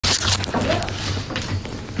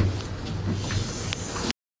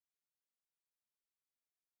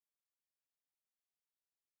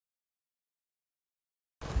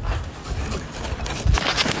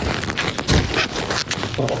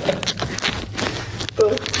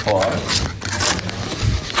fuck?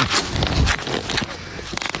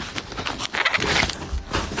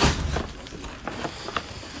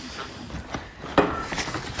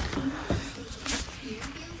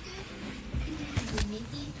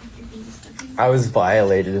 I was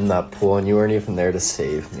violated in that pool and you weren't even there to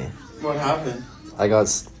save me. What happened? I got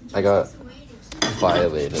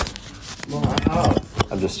violated. Well, how?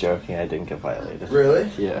 I'm just joking, I didn't get violated.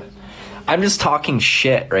 Really? Yeah. I'm just talking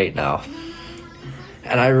shit right now.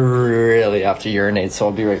 And I really have to urinate, so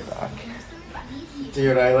I'll be right back.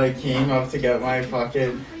 Dude, I came up to get my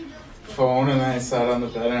fucking phone and then I sat on the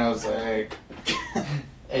bed and I was like,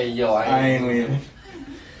 Hey, yo, I ain't leaving.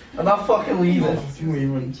 I'm not fucking leaving. I'm fucking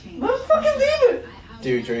leaving. I'm not fucking leaving.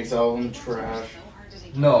 Dude, Drake's album trash.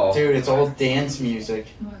 No. Dude, it's all dance music.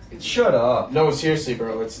 Shut up. No, seriously,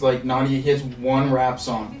 bro. It's like not he has one rap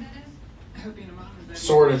song.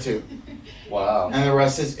 Sorta two. Wow. And the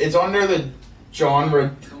rest is it's under the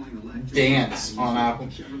genre dance on Apple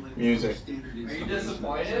Music. Are you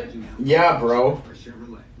disappointed? Yeah, bro.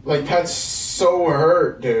 Like that's so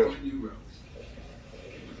hurt, dude.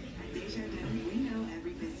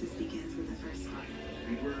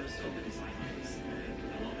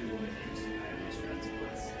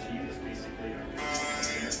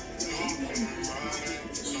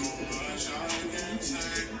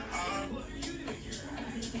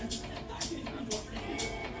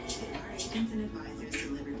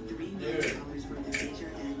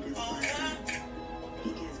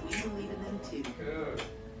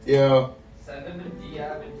 Yo. Send him a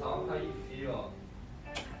DM and tell him how you feel.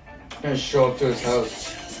 I'm gonna show up to his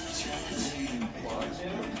house.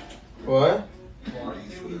 What?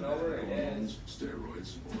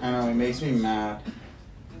 I know, he makes me mad.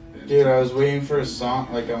 Dude, I was waiting for a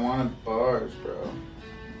song, like I wanted bars, bro.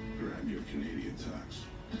 Grab your Canadian tux.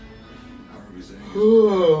 Harvey's Angus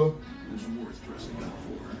Ooh. is worth dressing up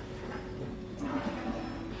for.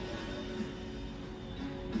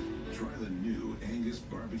 Try the new Angus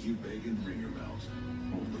barbecue bacon ringer melt.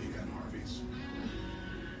 Only at Harvey's.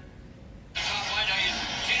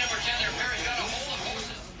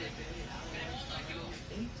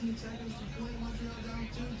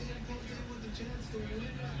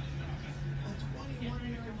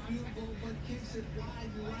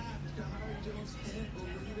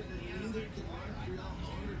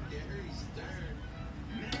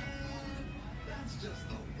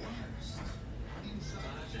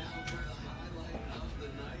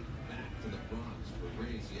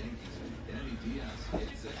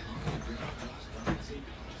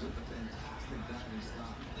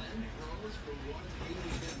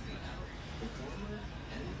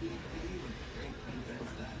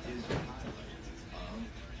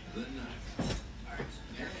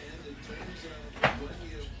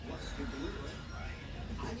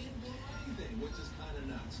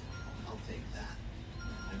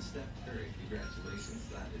 Congratulations,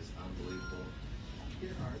 that is unbelievable.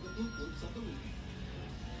 Here are the blue bloops of the week.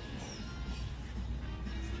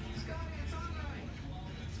 Scotty, it's on right.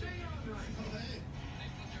 Stay on right. Oh, hey.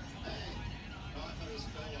 Hey. Oh, I thought it was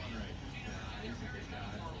fell on right. He's a good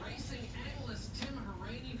guy. Racing analyst Tim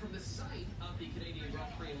Haraney from the site of the Canadian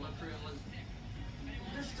Grand Prix in Montreal.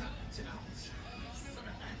 This time, Tim Allen's.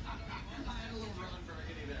 I had a little Ron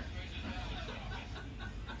Burgundy there.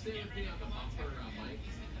 Stay with me on the bumper, Mike,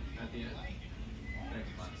 at the end. Thanks,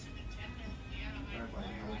 bud.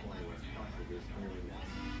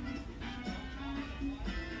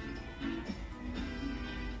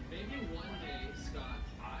 Maybe one day, Scott,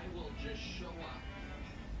 I will just show up.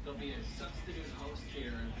 There'll be a substitute host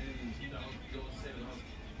here, and they'll go say to the host,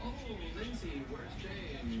 "Oh, Lindsay, where's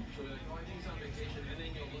Jay?" And she'll be like, "Oh, I think he's on vacation." And then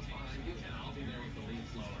you'll look behind you, and I'll be there with the lead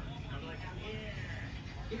blower. I'm like, "I'm here."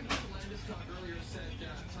 Gabriel Landeskog earlier said,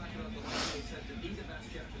 talking about the line, he said, to be the best,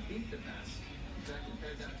 you have to beat the best. That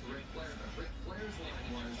compared that to Ric Flair, but Ric Flair's line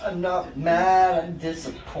was... I'm not mad, I'm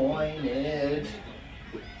disappointed.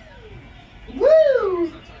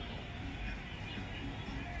 Woo!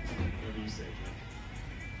 What do you say, Jim?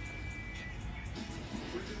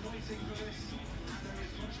 We've been waiting for this, and there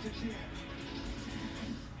is much to cheer.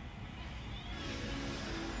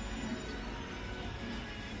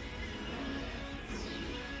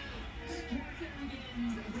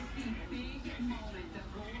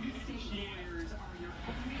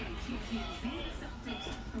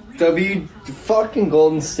 Fucking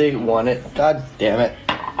Golden State won it. God damn it.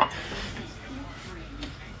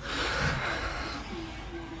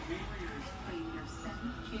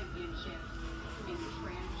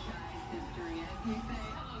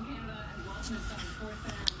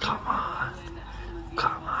 Come on.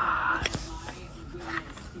 Come on.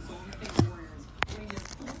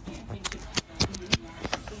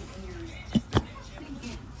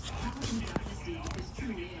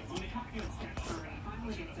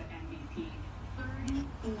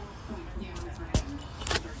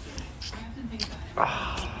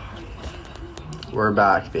 We're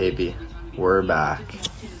back, baby. We're back.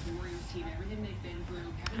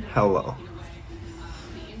 Hello.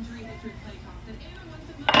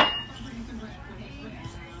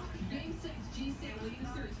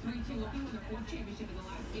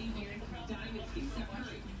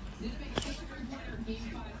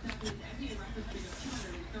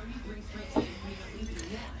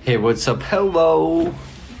 Hey, what's up? Hello.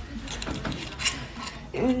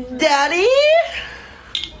 Daddy?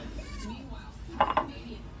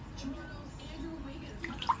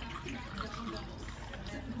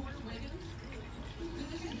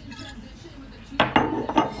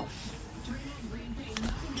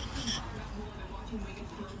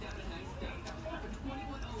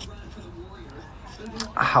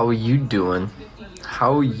 How you doing?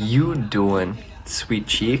 How you doing, sweet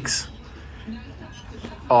cheeks?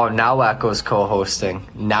 Oh, now Echo's co-hosting.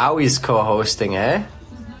 Now he's co-hosting, eh?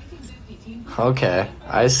 Okay,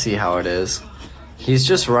 I see how it is. He's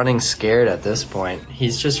just running scared at this point.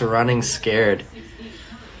 He's just running scared.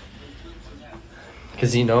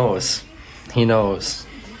 Because he knows. He knows.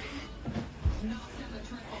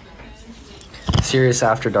 Serious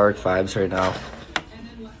After Dark vibes right now.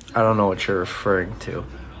 I don't know what you're referring to.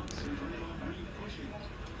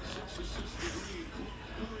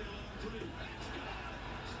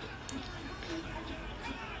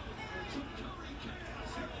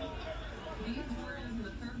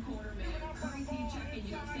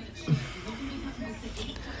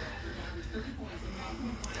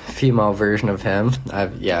 Female version of him.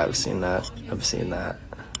 I've seen that. I've seen that.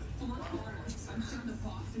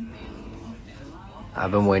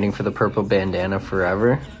 I've been waiting for the purple bandana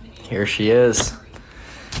forever. Here she is.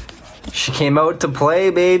 She came out to play,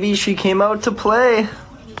 baby. She came out to play.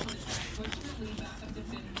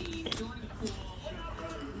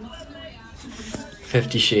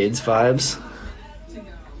 $50 Shades vibes.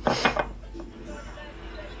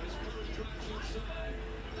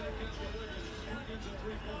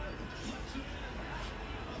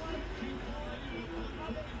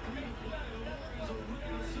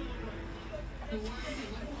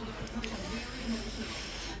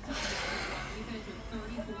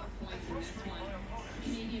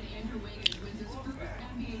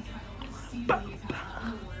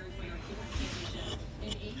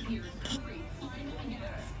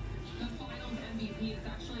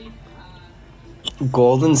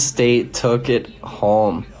 Golden State took it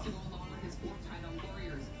home.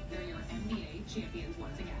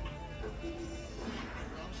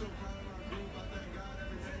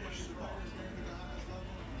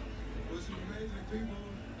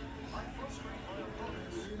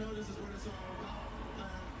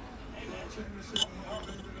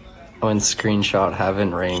 When screenshot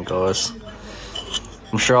having rain goes.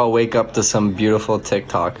 I'm sure I'll wake up to some beautiful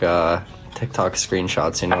TikTok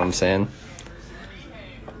screenshots, you know what I'm saying?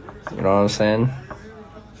 You know what I'm saying?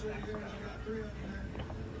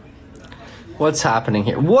 What's happening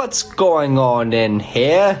here? What's going on in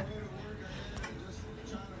here?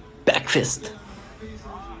 Breakfast.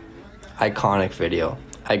 Iconic video.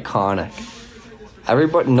 Iconic.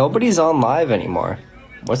 Nobody's on live anymore.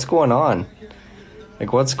 What's going on?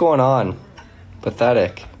 Like, what's going on?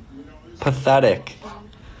 Pathetic. Pathetic.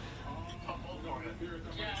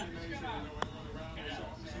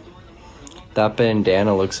 That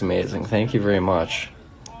bandana looks amazing. Thank you very much.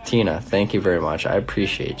 Tina, thank you very much. I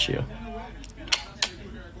appreciate you.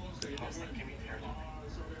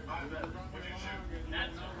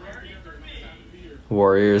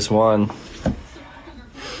 Warriors won.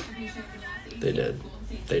 They did.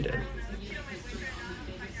 They did.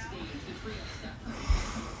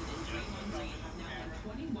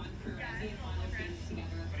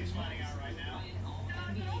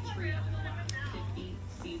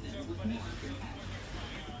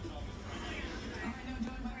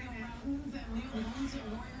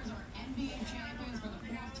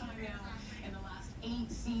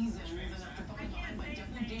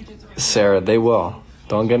 Sarah, they will.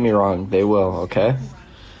 Don't get me wrong. They will, okay?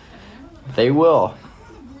 They will.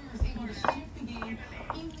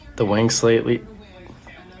 The Winks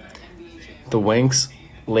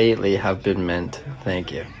lately have been mint.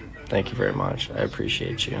 Thank you. Thank you very much. I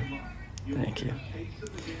appreciate you. Thank you.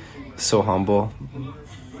 So humble.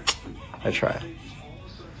 I try.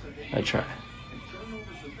 I try.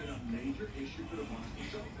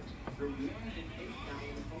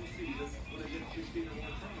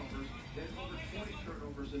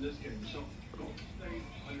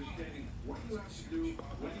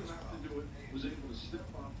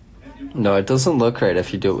 No, it doesn't look right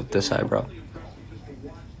if you do it with this eyebrow.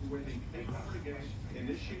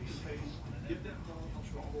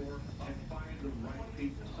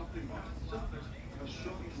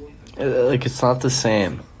 Like, it's not the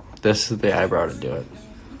same. This is the eyebrow to do it.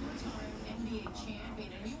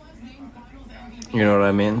 You know what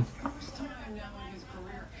I mean?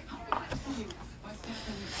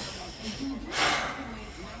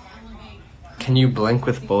 Can you blink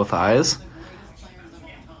with both eyes?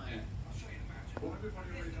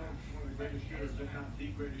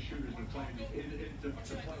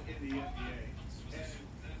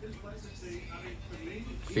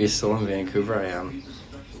 Are you still in Vancouver? I am.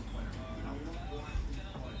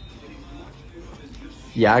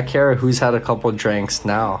 Yeah, Kara, who's had a couple drinks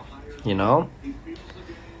now? You know?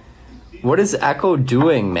 What is Echo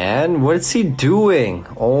doing, man? What is he doing?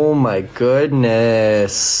 Oh my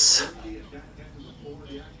goodness.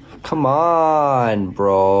 Come on,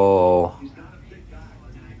 bro.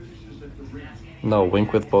 No,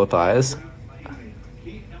 wink with both eyes.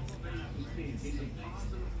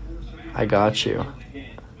 I got you.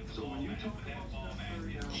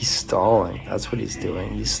 He's stalling. That's what he's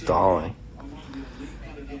doing. He's stalling.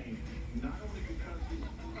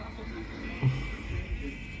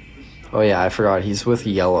 Oh yeah, I forgot. He's with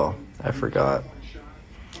Yellow. I forgot.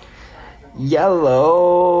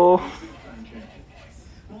 Yellow.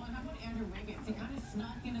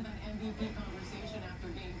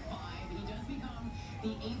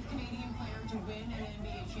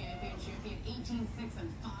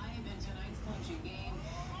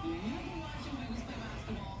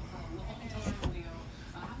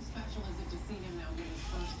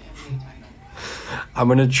 I'm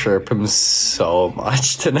gonna chirp him so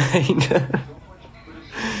much tonight.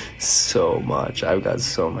 So much. I've got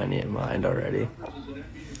so many in mind already.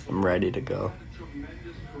 I'm ready to go.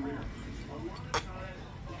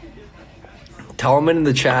 Tell him in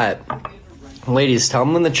the chat. Ladies, tell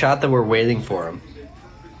him in the chat that we're waiting for him.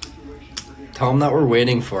 Tell him that we're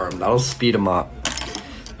waiting for him. That'll speed him up.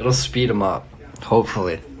 It'll speed him up.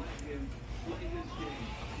 Hopefully.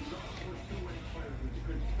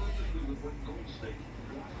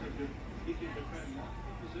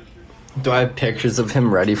 Do I have pictures of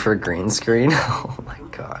him ready for a green screen? Oh my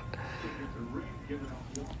god.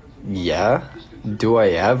 Yeah? Do I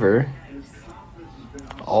ever?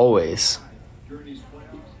 Always.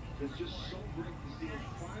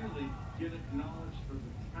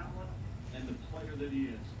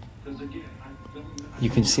 You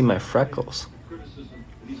can see my freckles.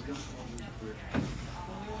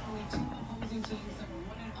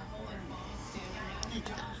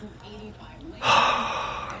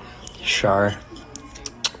 Char.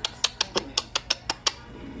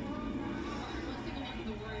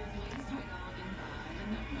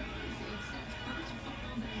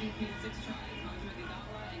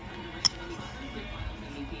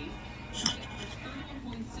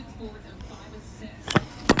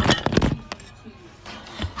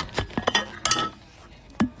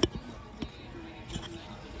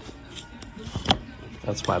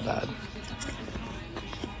 That's my bad.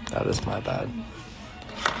 That is my bad.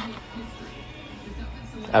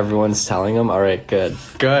 Everyone's telling him? Alright, good.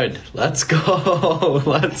 Good. Let's go.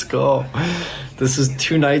 Let's go. This is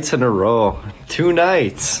 2 nights in a row. 2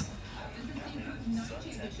 nights.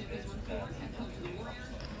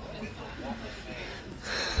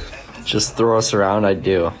 Just throw us around, I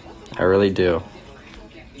do. I really do.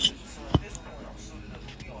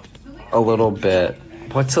 A little bit.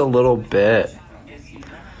 What's a little bit?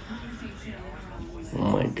 Oh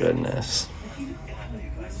my goodness.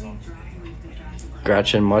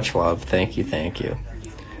 Gretchen, much love. Thank you, thank you.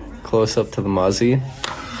 Close up to the muzzy.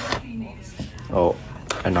 Oh,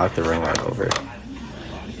 I knocked the ring light over.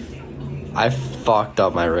 I fucked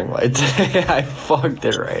up my ring light today. I fucked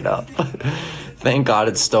it right up. Thank God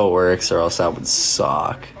it still works, or else that would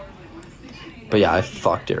suck. But yeah, I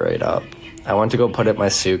fucked it right up. I went to go put it in my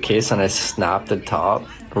suitcase and I snapped the top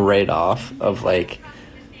right off of like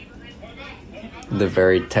the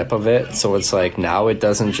very tip of it. So it's like now it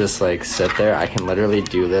doesn't just like sit there. I can literally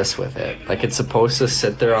do this with it. Like it's supposed to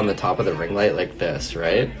sit there on the top of the ring light like this,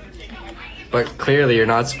 right? But clearly you're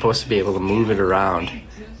not supposed to be able to move it around.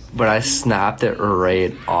 But I snapped it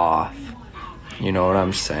right off. You know what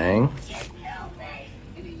I'm saying?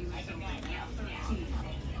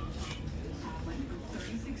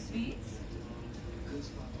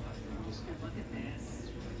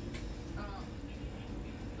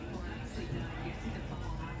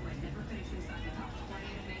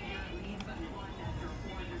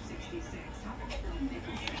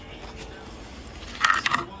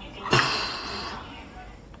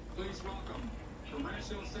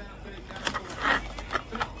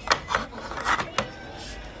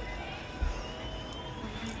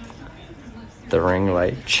 The ring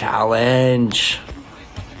light challenge.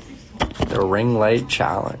 The The ring light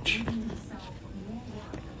challenge.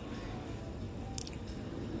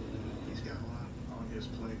 He's got a lot on his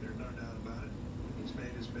plate. There's no doubt about it. He's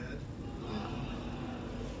made his bed.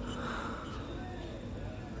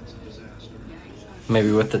 That's a disaster.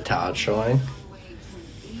 Maybe with the Todd showing.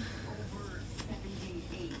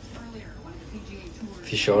 If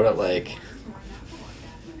he showed it like...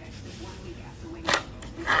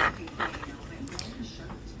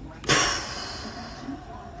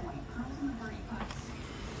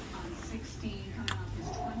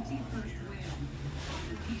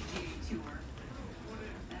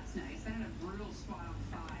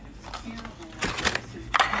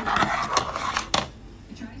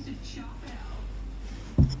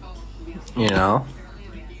 You know?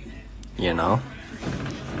 You know?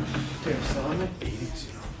 Dude, I still have my bathing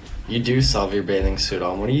suit on. You do still have your bathing suit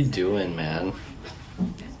on. What are you doing, man?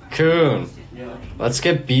 Coon, Yeah. let's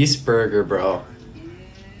get Beast Burger, bro.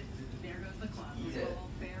 Eat it.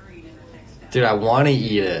 Dude, I want to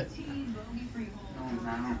eat it.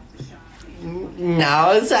 No,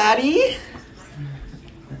 Now, Zaddy?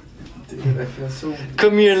 dude, I feel so...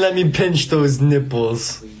 Come here, let me pinch those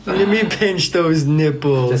nipples. Let me pinch those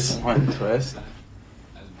nipples. Just one twist.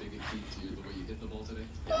 As big a key to the way you hit the ball today?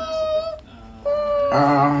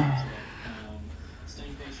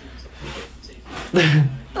 Staying patient, taking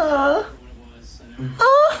what it was. I know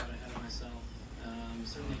what I had of myself.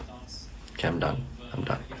 Certainly thoughts. Okay, I'm done. I'm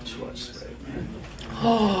done. Just watch Sprite, man.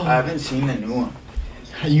 I haven't seen the new one.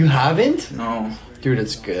 You haven't? No. Dude,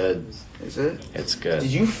 it's good. Is it? It's good.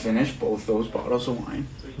 Did you finish both those bottles of wine?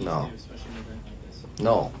 No.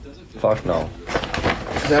 No. Fuck no.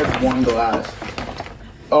 'Cause I had one glass.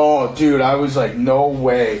 Oh, dude, I was like, no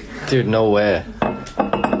way. Dude, no way.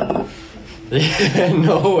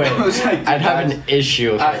 No way. I was like, dude, I'd have an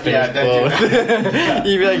issue if I finished that- both.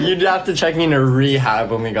 You'd be like, you'd have to check me into rehab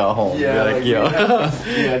when we got home. Yeah, Be like, yo.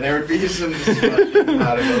 yeah, there would be some discussion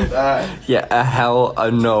about that. Yeah,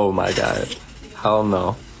 a no, my guy. Hell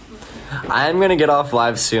no. I'm gonna get off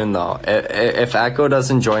live soon though. If Echo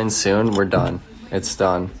doesn't join soon, we're done. It's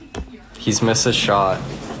done. He's missed a shot.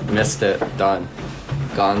 Missed it. Done.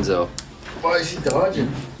 Gonzo. Why is he dodging?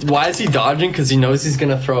 Why is he dodging? Because he knows he's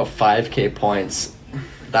gonna throw up 5K points.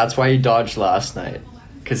 That's why he dodged last night.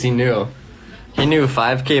 Because he knew. He knew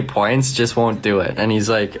 5K points just won't do it. And he's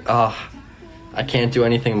like, oh, I can't do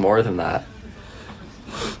anything more than that.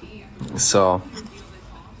 So,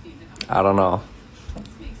 I don't know.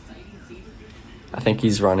 I think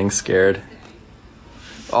he's running scared.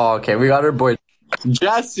 Oh, okay, we got our boy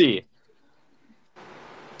Jesse.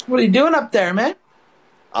 What are you doing up there, man?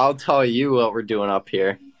 I'll tell you what we're doing up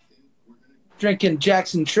here. Drinking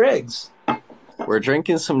Jackson Triggs. We're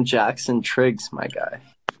drinking some Jackson Triggs, my guy.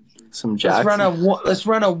 Some Jackson. Let's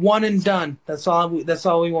run a one and done. That's all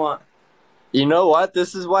we want. You know what?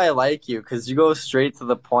 This is why I like you, because you go straight to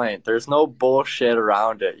the point. There's no bullshit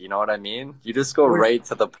around it. You know what I mean? You just go right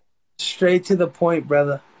to the point. Straight to the point,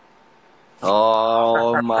 brother.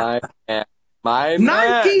 Oh, my man. My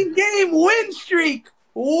man. 19-game win streak.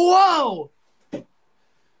 Whoa.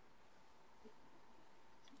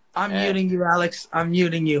 I'm muting you, Alex. I'm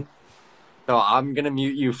muting you. No, I'm going to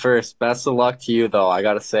mute you first. Best of luck to you, though. I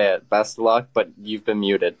got to say it. Best of luck, but you've been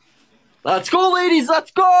muted. Let's go, ladies.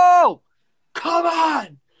 Let's go. Come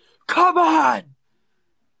on. Come on.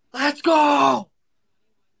 Let's go.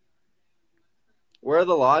 Where are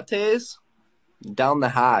the lattes? Down the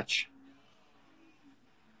hatch.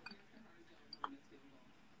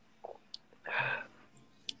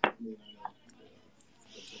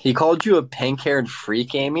 He called you a pink-haired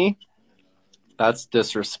freak, Amy? That's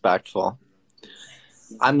disrespectful.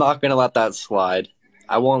 I'm not going to let that slide.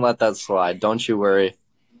 I won't let that slide. Don't you worry.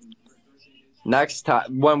 Next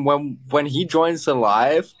time, when he joins the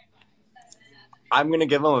live, I'm going to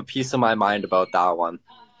give him a piece of my mind about that one.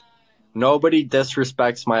 Nobody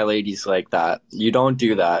disrespects my ladies like that. You don't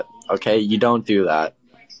do that, okay? You don't do that.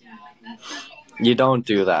 You don't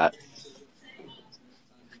do that.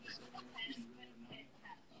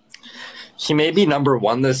 He may be number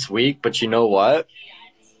one this week, but you know what?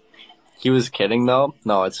 He was kidding, though.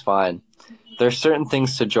 No, it's fine. There's certain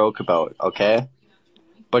things to joke about, okay?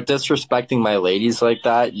 But disrespecting my ladies like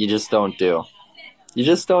that, you just don't do. You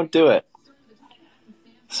just don't do it.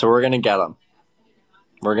 So we're going to get him.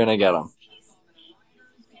 We're going to get him.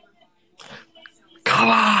 Come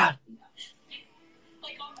on!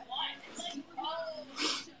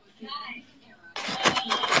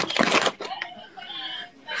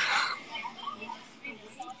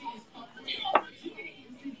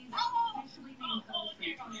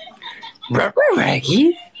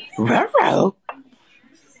 Reggie? Ruh-roh?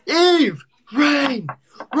 Eve! Rain!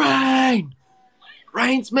 Rain!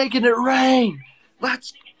 Rain's making it rain.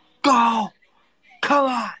 Let's go. Come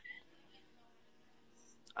on.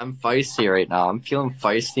 I'm feisty right now. I'm feeling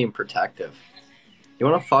feisty and protective. You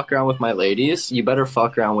want to fuck around with my ladies? You better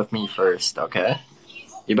fuck around with me first, okay?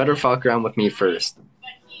 You better fuck around with me first.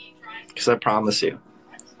 Because I promise you.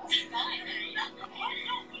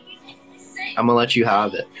 I'm going to let you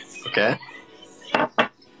have it, okay?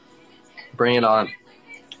 Bring it on.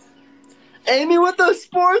 Amy with the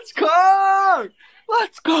sports car!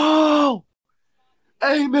 Let's go!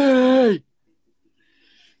 Amy!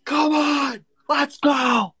 Come on! Let's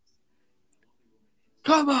go!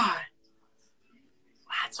 Come on!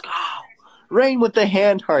 Let's go! Rain with the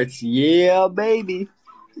hand hearts. Yeah, baby.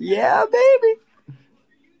 Yeah, baby.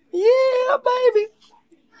 Yeah, baby.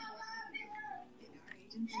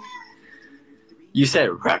 You said,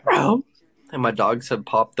 ruh-roh, and my dogs have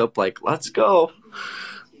popped up like, let's go.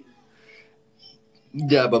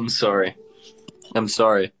 Deb, I'm sorry. I'm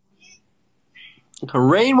sorry.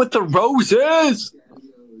 Rain with the roses.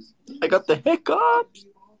 I got the hiccups.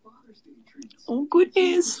 Oh,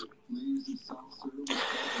 goodness.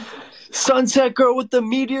 Sunset girl with the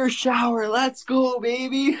meteor shower. Let's go,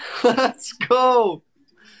 baby. Let's go.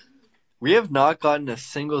 We have not gotten a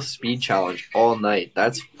single speed challenge all night.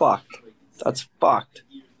 That's fucked. That's fucked.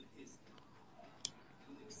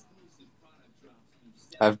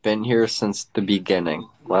 I've been here since the beginning.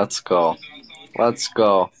 Let's go. Let's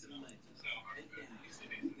go.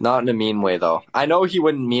 Not in a mean way, though. I know he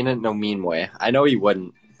wouldn't mean it in a mean way. I know he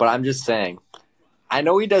wouldn't. But I'm just saying. I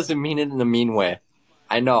know he doesn't mean it in a mean way.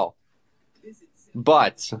 I know.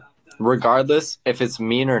 But regardless if it's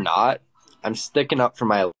mean or not, I'm sticking up for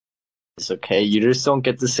my ladies, okay? You just don't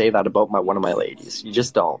get to say that about one of my ladies. You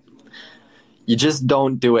just don't. You just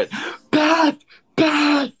don't do it. Beth!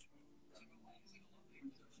 Beth!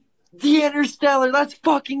 The Interstellar, let's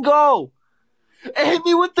fucking go!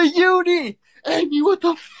 Amy with the uni! Amy with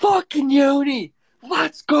the fucking uni!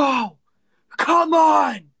 Let's go! Come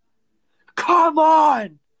on! Come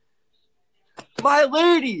on! My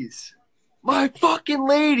ladies! My fucking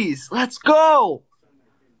ladies! Let's go!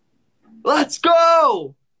 Let's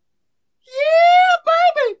go! Yeah,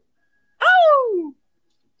 baby! Oh!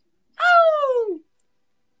 Oh!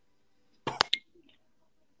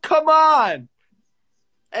 Come on!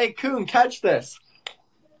 Hey, Coon, catch this.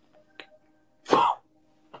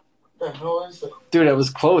 The hell is it? Dude, it was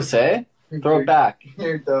close, eh? Throw it back.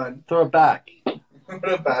 You're done. Throw it back. What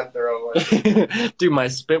a bad throw was. Dude, my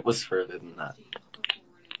spit was further than that.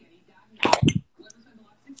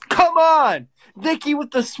 Come on! Nikki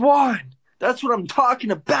with the swan! That's what I'm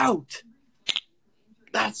talking about!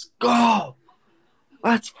 Let's go!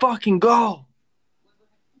 Let's fucking go!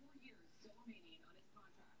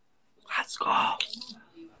 Let's go!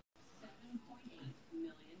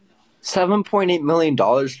 $7.8 million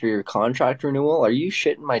for your contract renewal? Are you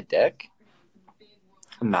shitting my dick?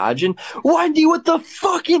 Imagine. Wendy with the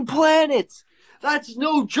fucking planets! That's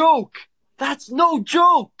no joke! That's no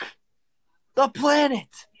joke! The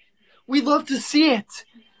planet! We'd love to see it!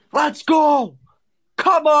 Let's go!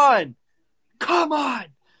 Come on! Come on!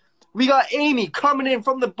 We got Amy coming in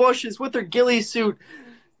from the bushes with her ghillie suit,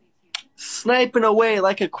 sniping away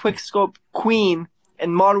like a quickscope queen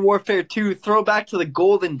in Modern Warfare 2, throwback to the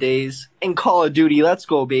golden days in Call of Duty. Let's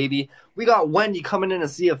go, baby. We got Wendy coming in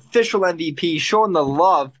as the official MVP, showing the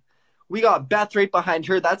love. We got Beth right behind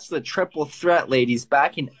her. That's the triple threat, ladies,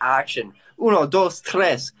 back in action. Uno, dos,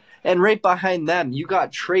 tres. And right behind them, you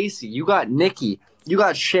got Tracy, you got Nikki, you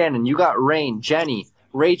got Shannon, you got Rain, Jenny,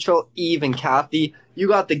 Rachel, Eve, and Kathy. You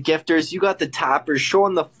got the gifters, you got the tappers,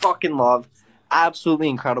 showing the fucking love. Absolutely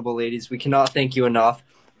incredible, ladies. We cannot thank you enough.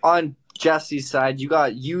 On Jesse's side, you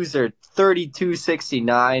got user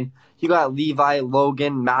 3269. You got Levi,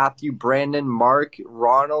 Logan, Matthew, Brandon, Mark,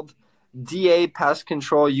 Ronald, DA Pest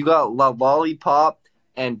Control. You got La Lollipop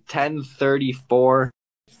and 1034.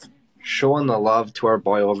 Showing the love to our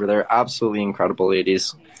boy over there. Absolutely incredible,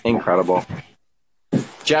 ladies. Incredible.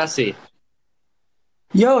 Jesse.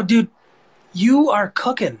 Yo, dude, you are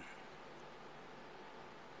cooking.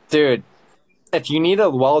 Dude, if you need a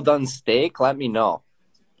well-done steak, let me know.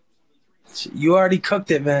 You already cooked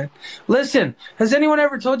it, man. Listen, has anyone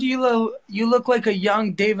ever told you you look like a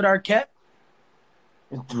young David Arquette?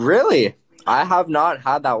 Really? I have not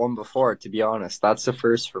had that one before, to be honest. That's the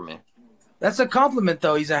first for me. That's a compliment,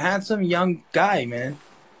 though. He's a handsome young guy, man.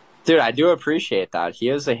 Dude, I do appreciate that. He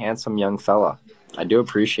is a handsome young fella. I do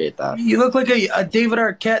appreciate that. You look like a David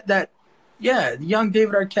Arquette young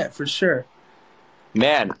David Arquette, for sure.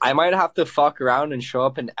 Man, I might have to fuck around and show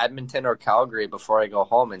up in Edmonton or Calgary before I go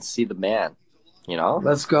home and see the man. You know?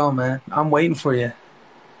 Let's go, man. I'm waiting for you.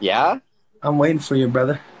 Yeah? I'm waiting for you,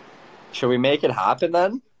 brother. Should we make it happen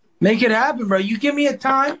then? Make it happen, bro. You give me a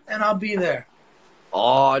time and I'll be there.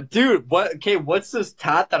 Oh, dude, what? Okay, what's this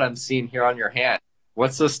tat that I'm seeing here on your hand?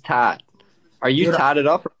 What's this tat? Are you Dude, tatted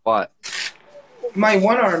up or what? my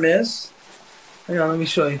one arm is. Hang on, let me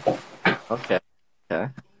show you. Okay, okay,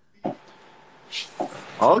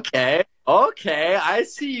 okay, okay. I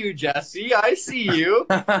see you, Jesse. I see you.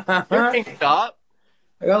 You're inked up.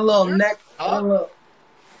 I got a little You're neck. up.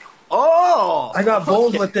 Oh, I got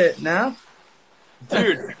bowls okay. with it now.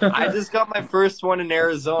 Dude, I just got my first one in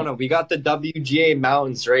Arizona. We got the WGA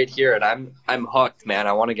Mountains right here, and I'm hooked, man.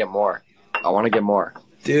 I want to get more. I want to get more.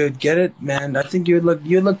 Dude, get it, man. I think you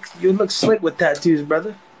look slick with tattoos,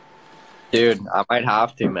 brother. Dude, I might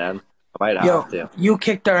have to, man. I might Yo, have to. you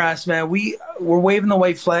kicked our ass, man. We're waving the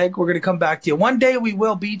white flag. We're gonna come back to you. One day we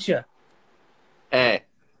will beat you. Hey,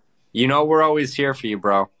 you know we're always here for you,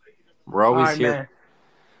 bro. We're All always right, here. man.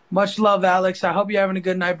 Much love, Alex. I hope you're having a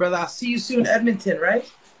good night, brother. I'll see you soon, Edmonton, right?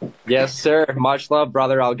 Yes, sir. Much love,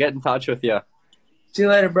 brother. I'll get in touch with you. See you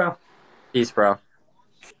later, bro. Peace, bro.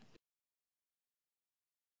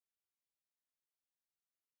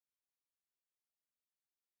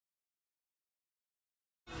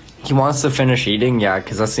 He wants to finish eating, yeah,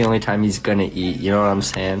 because that's the only time he's gonna eat. You know what I'm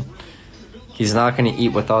saying? He's not gonna eat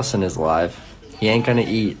with us in his life. He ain't gonna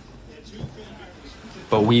eat.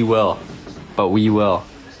 But we will. But we will.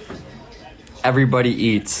 Everybody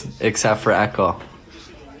eats except for Echo.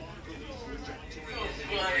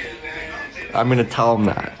 I'm gonna tell him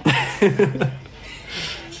that.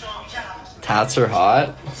 Tats are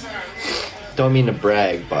hot. Don't mean to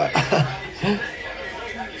brag, but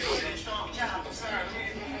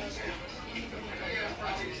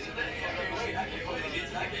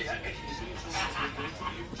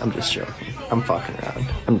I'm just joking. I'm fucking around.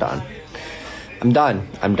 I'm done. I'm done.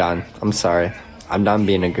 I'm done. I'm sorry. I'm done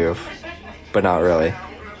being a goof. But not really.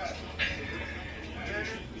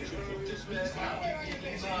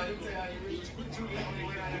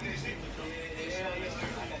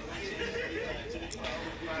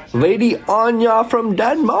 Lady Anya from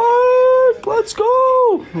Denmark! Let's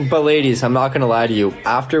go! But ladies, I'm not gonna lie to you.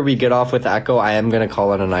 After we get off with Echo, I am gonna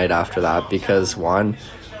call it a night after that because one,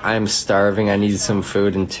 I am starving, I need some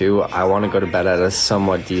food, and two, I want to go to bed at a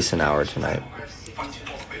somewhat decent hour tonight.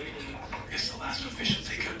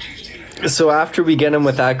 So after we get him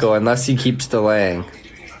with Echo, unless he keeps delaying,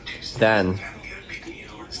 then,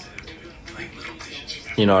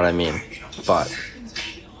 you know what I mean. But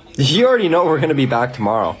you already know we're gonna be back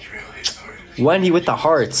tomorrow. Wendy with the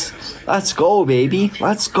hearts. Let's go, baby.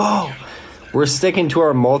 Let's go. We're sticking to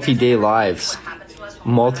our multi-day lives.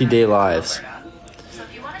 Multi-day lives. So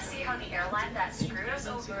if you want to see how the airline that screwed us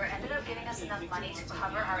over ended up giving us enough money to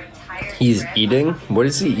cover our entire He's trip, eating? What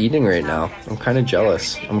is he eating right now? I'm kind of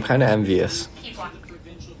jealous. I'm kind of envious. keep watching.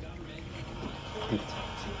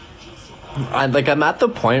 I'm at the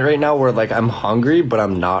point right now where like I'm hungry, but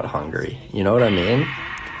I'm not hungry. You know what I mean?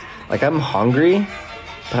 Like I'm hungry,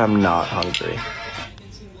 but I'm not hungry.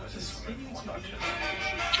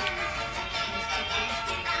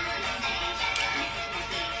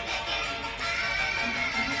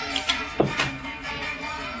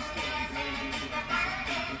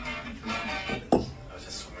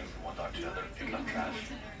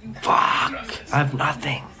 Fuck! I have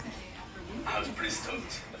nothing. I was pretty stoked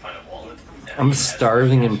to find a wallet. I'm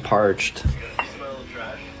starving and parched. You got a piece of my little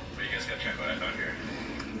trash. But you guys gotta check what I found here.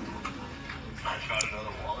 I found another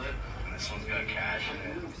wallet, and this one's got cash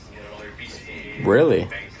in it. You know, all your BCA, Really?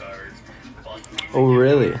 bank cards, Oh,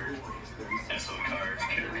 really? SO cards,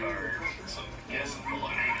 care cards, some full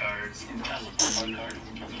laundry cards, some cards,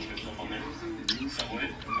 good stuff on there. Subway,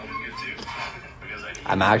 that was good too. Because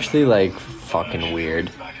I I'm actually like fucking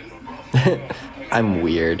weird. I'm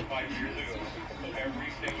weird.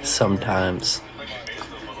 Sometimes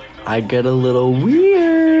I get a little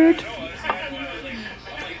weird.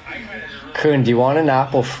 Coon, do you want an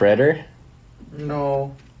apple fritter?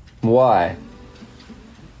 No. Why?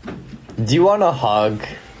 Do you want a hug?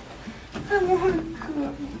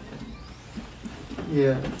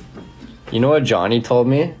 Yeah. You know what Johnny told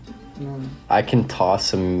me? No. I can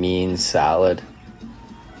toss a mean salad.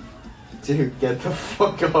 Dude, get the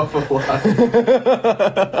fuck off of live.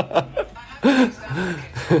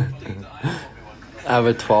 I have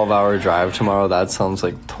a 12-hour drive tomorrow. That sounds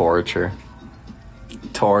like torture.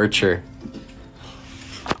 Torture.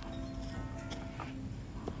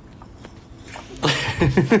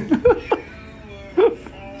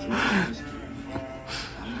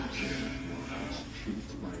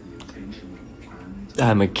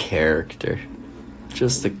 I'm a character.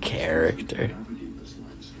 Just a character.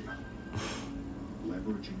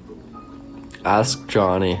 Ask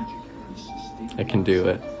Johnny. I can do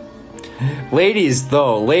it.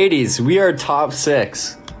 Ladies, we are top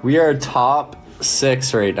 6. We are top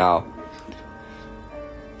 6 right now.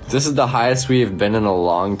 This is the highest we have been in a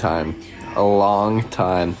long time. A long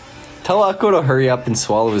time. Tell Echo to hurry up and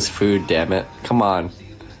swallow his food, damn it. Come on.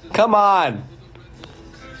 Come on!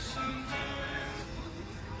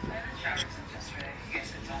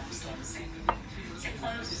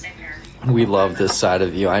 We love this side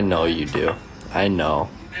of you. I know you do. I know.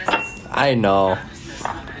 I know.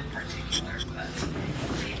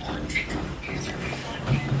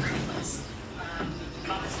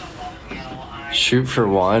 Shoot for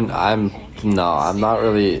one. I'm not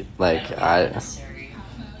really like I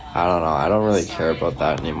don't know. I don't really care about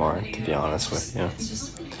that anymore, to be honest with you.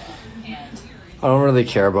 I don't really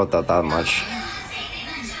care about that much.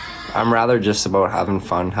 I'm rather just about having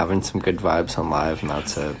fun, having some good vibes on live, and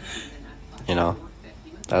that's it. You know?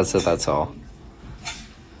 That's it, that's all.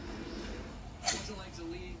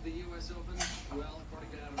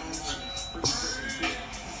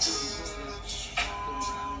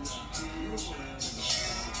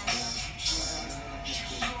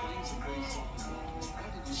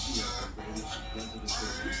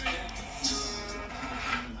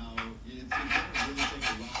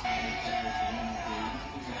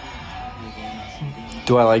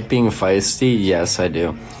 Do I like being feisty? Yes, I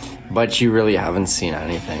do. But you really haven't seen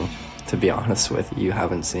anything, to be honest with you. You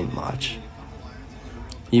haven't seen much.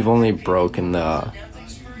 You've only broken like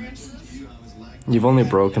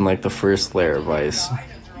the first layer of ice.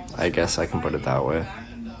 I guess I can put it that way.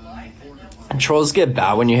 And trolls get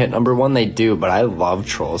bad when you hit number 1, they do, but I love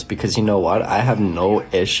trolls because you know what? I have no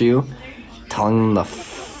issue telling them to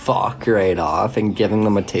fuck right off and giving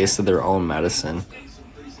them a taste of their own medicine.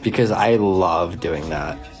 Because I love doing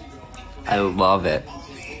that. I love it.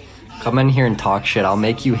 Come in here and talk shit. I'll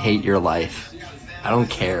make you hate your life. I don't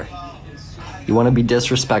care. You want to be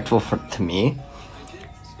disrespectful to me?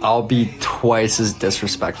 I'll be twice as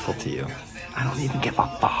disrespectful to you. I don't even give a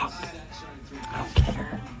fuck. I don't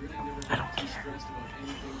care. I don't care.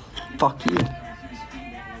 Fuck you.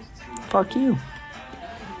 Fuck you.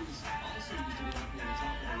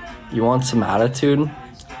 You want some attitude?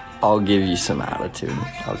 I'll give you some attitude,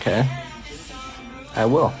 okay? I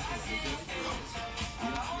will.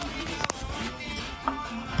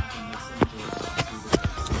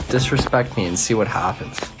 Disrespect me and see what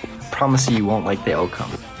happens. I promise you won't like the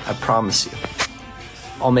outcome. I promise you.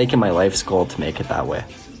 I'll make it my life's goal to make it that way.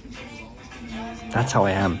 That's how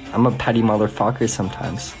I am. I'm a petty motherfucker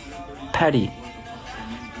sometimes. Petty.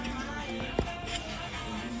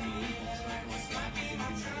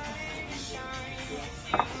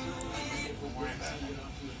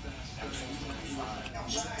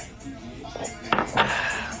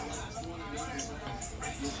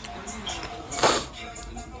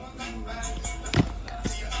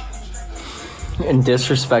 And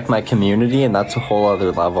disrespect my community, and that's a whole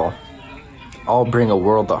other level. I'll bring a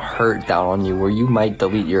world of hurt down on you where you might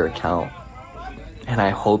delete your account. And I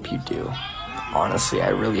hope you do. Honestly, I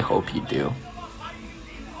really hope you do.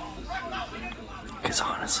 Because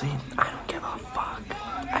honestly, I don't give a fuck.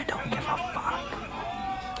 I don't give a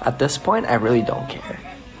fuck. At this point, I really don't care.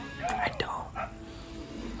 I don't.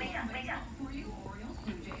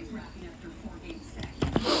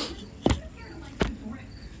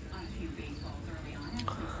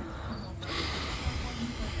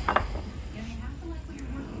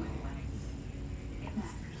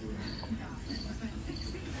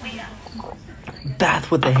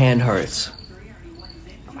 Bath with the hand hearts.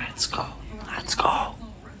 Let's go. Let's go.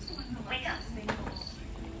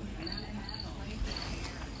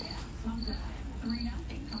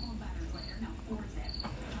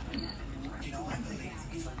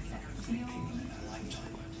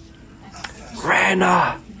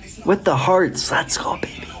 Rana with the hearts. Let's go,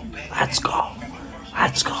 baby. Let's go.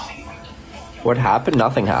 Let's go. What happened?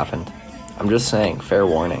 Nothing happened. I'm just saying, fair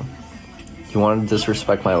warning. You want to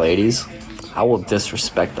disrespect my ladies? I will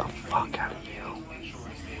disrespect the fuck out of you.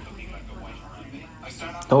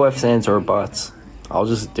 No ifs, ands, or buts. I'll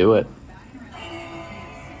just do it.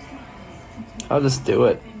 I'll just do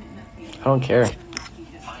it. I don't care.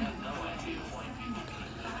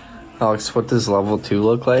 Alex, what does level 2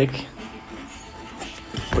 look like?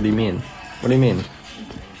 What do you mean? What do you mean?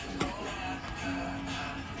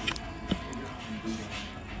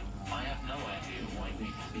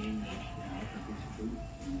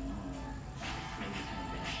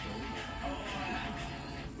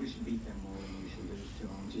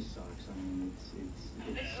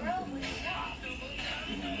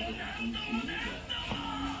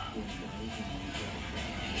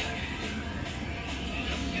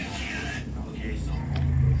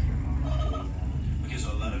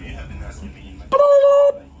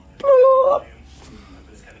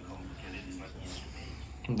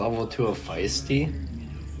 Level 2 of feisty?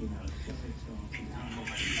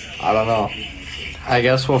 I don't know. I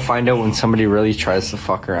guess we'll find out when somebody really tries to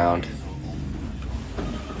fuck around.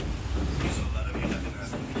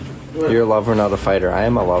 You're a lover, not a fighter. I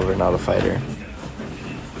am a lover, not a fighter.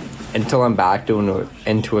 Until I'm backed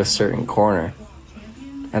into a certain corner.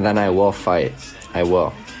 And then I will fight. I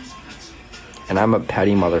will. And I'm a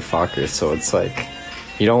petty motherfucker, so it's like,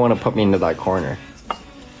 you don't want to put me into that corner.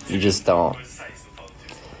 You just don't.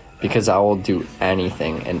 Because I will do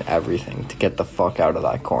anything and everything to get the fuck out of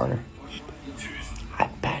that corner.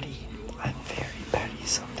 I'm petty. I'm very petty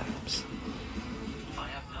sometimes.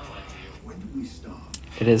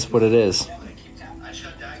 It is what it is.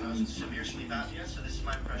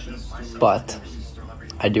 But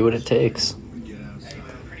I do what it takes.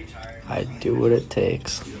 I do what it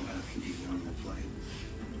takes.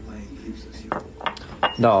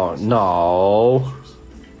 No.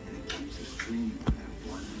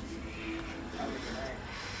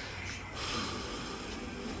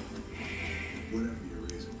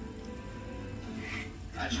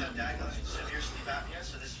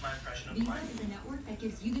 Visa is a network that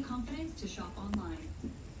gives you the confidence to shop online.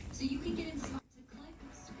 So you can get inspired to click,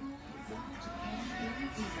 scroll, watch, and share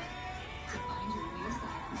Visa to find your new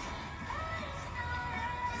style.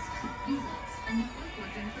 Visa, a network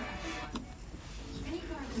working for everyone. Any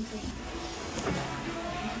card can say.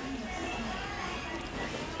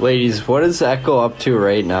 Ladies, what is Echo up to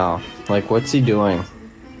right now? Like, what's he doing?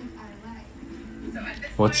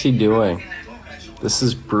 What's he doing? This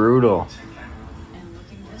is brutal.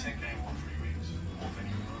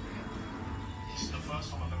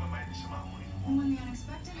 When the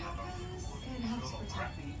unexpected happens, it helps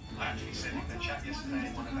protect me.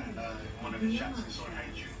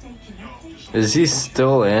 Is he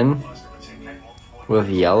still in with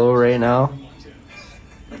yellow right now?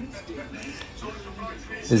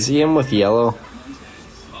 Is he in with yellow?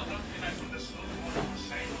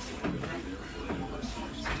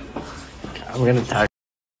 I'm gonna tag.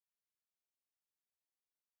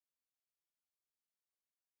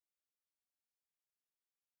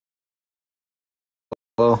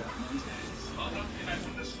 Hello.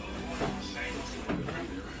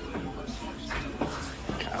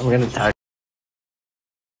 I'm gonna tag.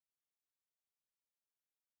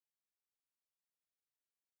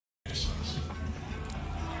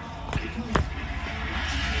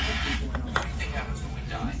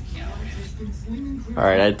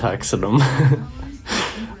 Alright, I texted him.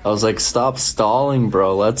 I was like, stop stalling,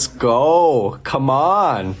 bro. Let's go. Come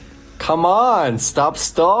on. Come on. Stop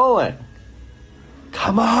stalling.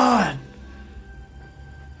 Come on.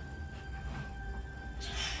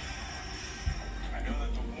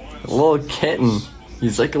 A little kitten.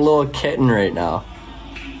 He's like a little kitten right now.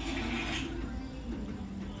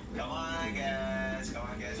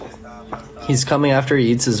 He's coming after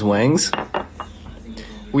he eats his wings.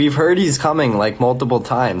 We've heard he's coming like multiple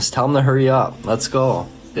times. Tell him to hurry up. Let's go.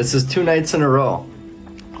 This is 2 nights in a row.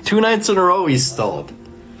 2 nights in a row he's stalled.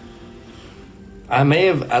 I may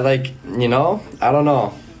have, I don't know. I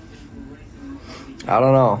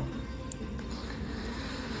don't know.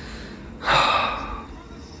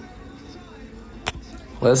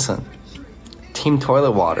 Listen. Team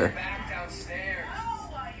Toilet Water.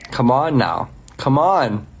 Come on now. Come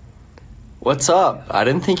on. What's up? I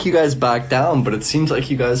didn't think you guys backed down, but it seems like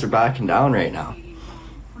you guys are backing down right now.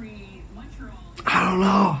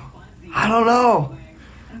 I don't know.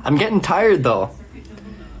 I'm getting tired though.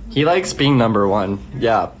 He likes being number one.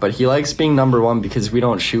 Yeah, but he likes being number one because we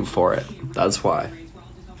don't shoot for it. That's why.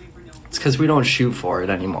 It's because we don't shoot for it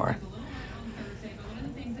anymore.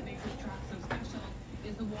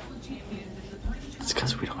 It's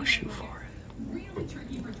because we don't shoot for it.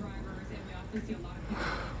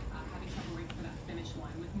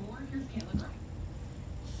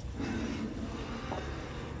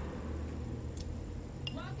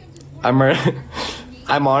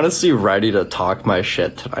 I'm honestly ready to talk my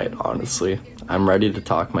shit tonight, honestly. I'm ready to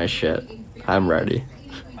talk my shit. I'm ready.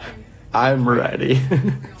 I'm ready.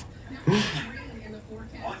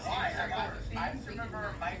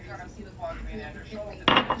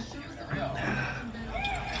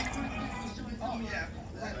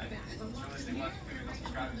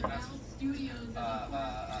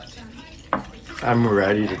 I'm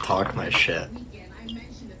ready to talk my shit.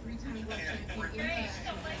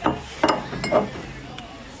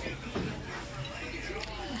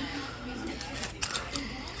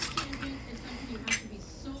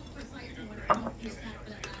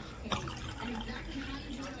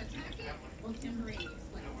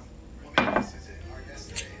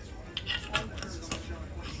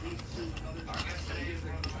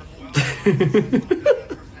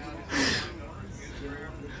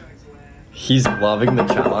 He's loving the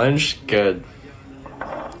challenge. Good.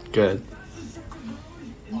 Good.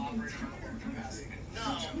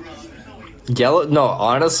 Yellow, no,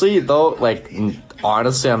 honestly, though, like,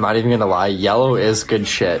 honestly, I'm not even gonna lie. Yellow is good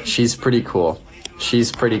shit. She's pretty cool.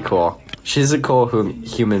 She's pretty cool. She's a cool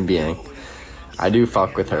human being. I do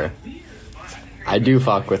fuck with her.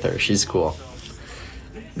 She's cool.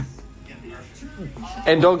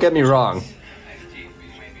 And don't get me wrong.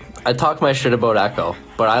 I talk my shit about Echo,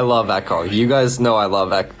 but I love Echo. You guys know I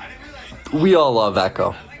love Echo. We all love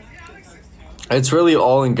Echo. It's really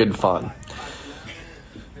all in good fun.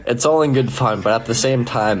 It's all in good fun, but at the same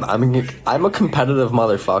time, I'm a competitive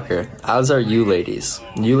motherfucker. As are you ladies.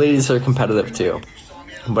 You ladies are competitive too.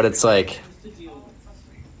 But it's like,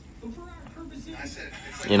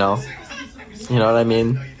 you know what I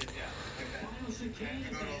mean?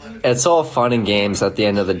 It's all fun and games at the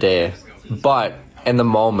end of the day. But in the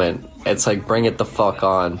moment, it's like, bring it the fuck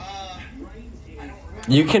on.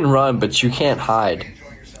 You can run, but you can't hide.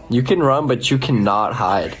 You can run, but you cannot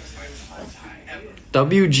hide.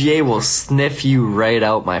 WGA will sniff you right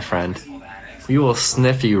out, my friend. We will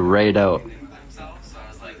sniff you right out.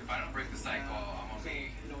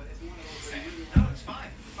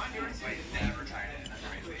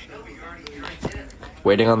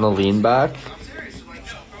 Waiting on the lean back.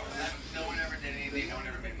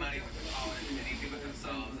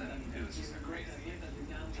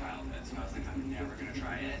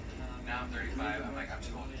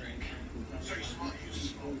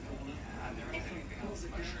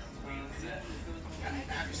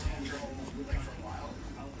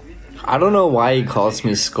 I don't know why he calls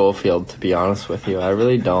me Schofield, to be honest with you. I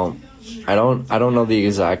really don't. I don't know the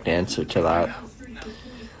exact answer to that.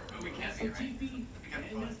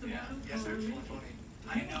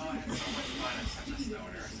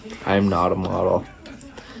 I am not a model.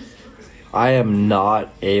 I am not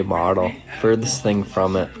a model. Furthest thing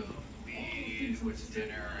from it.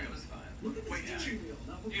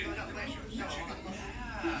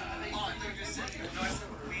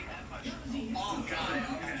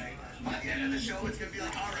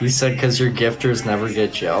 He said, because your gifters never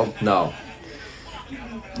get jailed? No.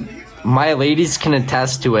 My ladies can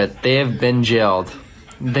attest to it. They have been jailed.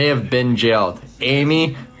 They have been jailed.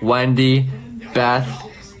 Amy, Wendy, Beth,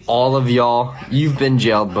 all of y'all, you've been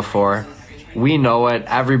jailed before. We know it.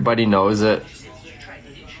 Everybody knows it.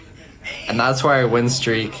 And that's why our win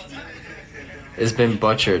streak has been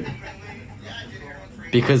butchered.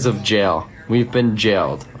 Because of jail. We've been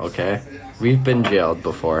jailed, okay? We've been jailed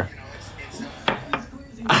before.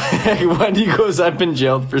 Wendy goes, I've been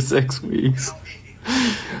jailed for 6 weeks.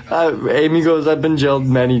 Amy goes, I've been jailed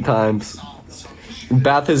many times.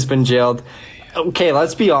 Beth has been jailed. Okay,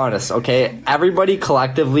 let's be honest, okay? Everybody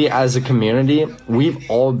collectively as a community, we've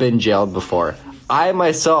all been jailed before. I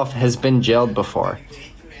myself has been jailed before.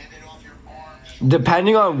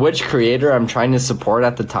 Depending on which creator I'm trying to support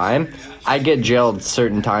at the time, I get jailed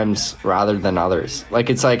certain times rather than others. Like,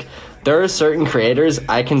 it's like, there are certain creators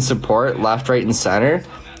I can support left, right, and center,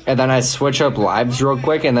 and then I switch up lives real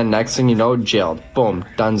quick, and then next thing you know, jailed. Boom,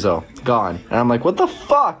 dunzo, gone. And I'm like, what the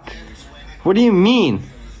fuck? What do you mean?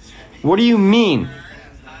 What do you mean?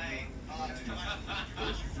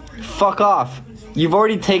 Fuck off. You've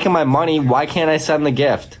already taken my money. Why can't I send the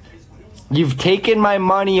gift? You've taken my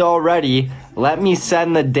money already. Let me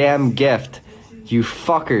send the damn gift. You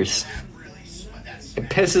fuckers. It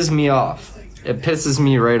pisses me off. It pisses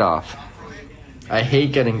me right off. I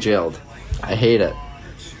hate getting jailed. I hate it.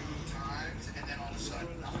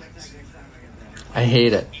 I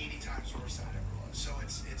hate it.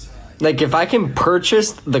 Like, if I can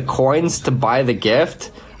purchase the coins to buy the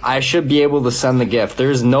gift, I should be able to send the gift.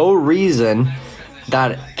 There's no reason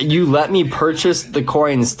that you let me purchase the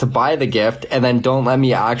coins to buy the gift and then don't let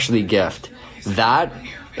me actually gift. That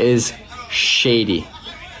is shady.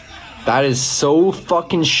 That is so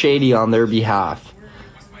fucking shady on their behalf.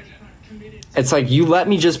 It's like, you let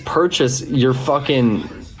me just purchase your fucking,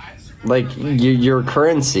 like, your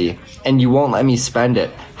currency and you won't let me spend it.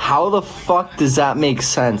 How the fuck does that make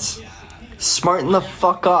sense? Smarten the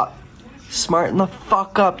fuck up. Smarten the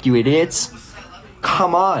fuck up, you idiots.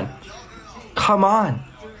 Come on. Come on.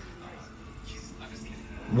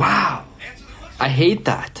 Wow. I hate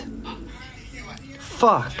that.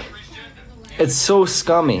 Fuck. It's so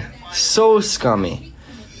scummy. So scummy.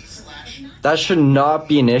 That should not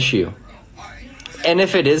be an issue. And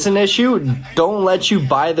if it is an issue, don't let you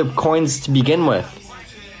buy the coins to begin with.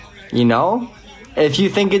 You know? If you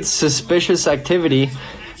think it's suspicious activity,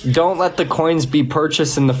 don't let the coins be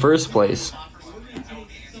purchased in the first place.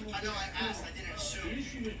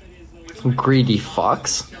 Greedy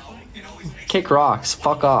fucks. Kick rocks.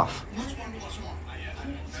 Fuck off.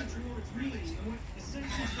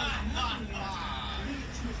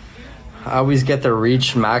 I always get the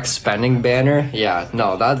reach max spending banner. Yeah,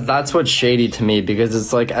 no, that's what's shady to me, because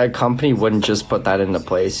it's like a company wouldn't just put that into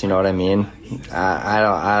place. You know what I mean? I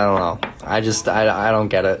don't know. I don't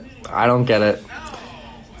get it. I don't get it.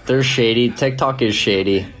 They're shady. TikTok is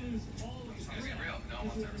shady.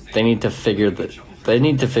 They need to figure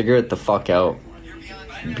it the fuck out,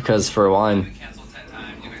 because for one,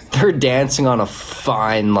 they're dancing on a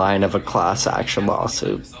fine line of a class action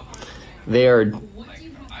lawsuit. They are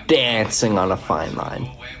dancing on a fine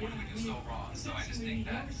line.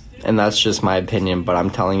 And that's just my opinion, but I'm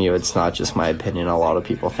telling you, it's not just my opinion. A lot of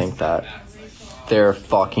people think that. They're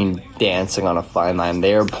fucking dancing on a fine line.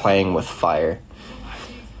 They are playing with fire.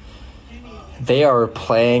 They are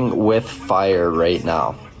playing with fire right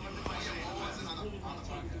now.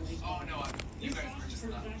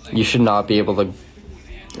 You should not be able to.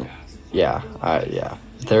 Yeah.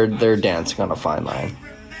 They're dancing on a fine line.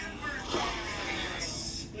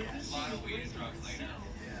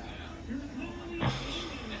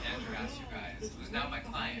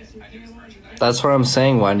 That's what I'm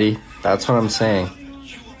saying, Wendy. That's what I'm saying.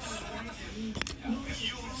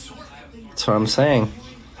 That's what I'm saying.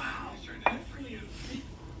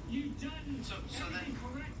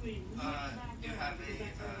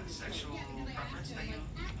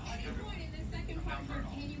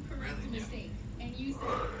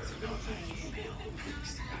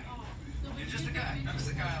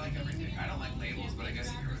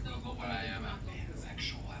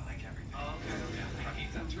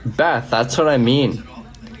 Beth, that's what I mean.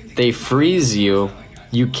 They freeze you.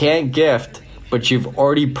 You can't gift, but you've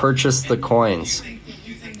already purchased the coins.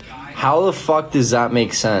 How the fuck does that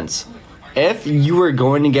make sense? If you were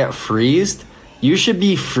going to get freezed, you should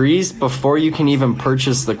be freezed before you can even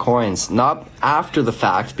purchase the coins, not after the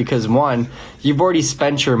fact, because one, you've already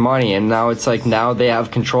spent your money and now it's like now they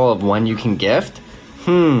have control of when you can gift.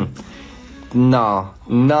 No.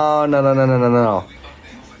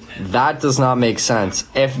 That does not make sense.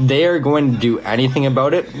 If they are going to do anything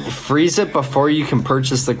about it, freeze it before you can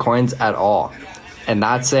purchase the coins at all. And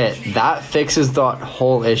that's it. That fixes the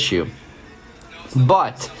whole issue.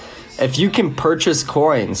 But if you can purchase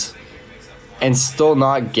coins and still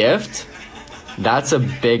not gift, that's a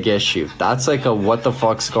big issue. That's like a what the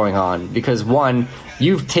fuck's going on? Because one,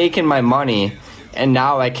 you've taken my money and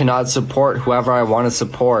now I cannot support whoever I want to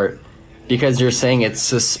support because you're saying it's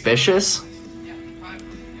suspicious.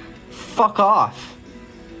 Fuck off.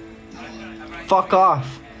 Fuck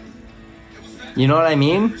off. You know what I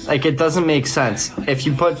mean? Like, it doesn't make sense. If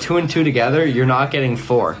you put 2 and 2 together, you're not getting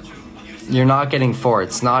 4. You're not getting 4.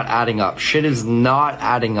 It's not adding up. Shit is not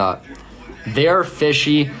adding up. They're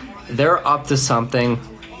fishy. They're up to something.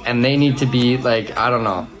 And they need to be, like, I don't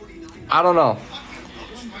know.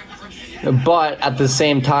 But at the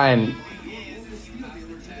same time,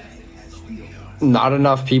 not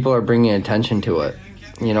enough people are bringing attention to it.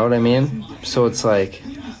 You know what I mean? So it's like,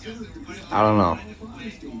 I don't know.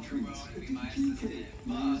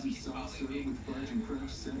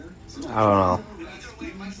 I don't know.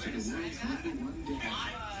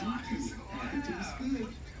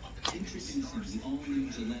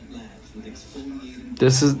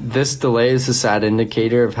 This delay is a sad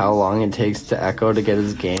indicator of how long it takes to Echo to get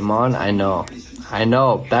his game on. I know,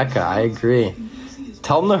 Becca, I agree.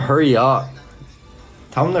 Tell him to hurry up.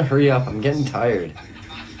 I'm getting tired.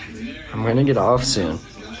 I'm gonna get off soon.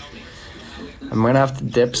 I'm gonna have to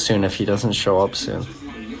dip soon if he doesn't show up soon.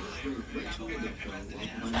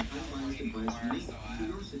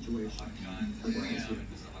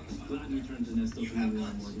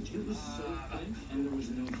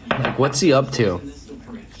 Like, what's he up to?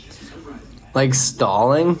 Like,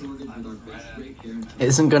 stalling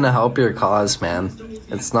isn't gonna help your cause, man.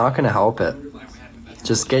 It's not gonna help it.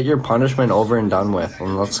 Just get your punishment over and done with,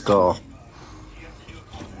 and let's go.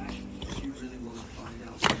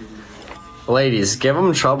 Ladies, give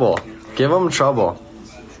him trouble. Give him trouble.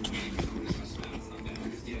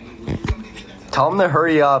 Tell him to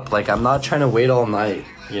hurry up. Like, I'm not trying to wait all night.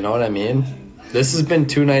 You know what I mean? This has been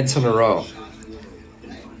 2 nights in a row.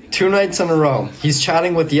 2 nights in a row. He's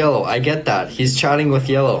chatting with Yellow. I get that. He's chatting with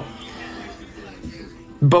Yellow.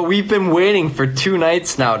 But we've been waiting for 2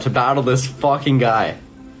 nights now to battle this fucking guy.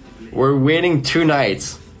 We're waiting 2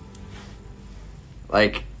 nights.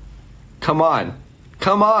 Like, come on.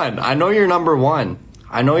 Come on. I know you're number one.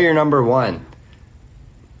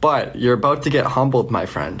 But you're about to get humbled, my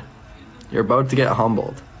friend. You're about to get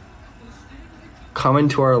humbled. Come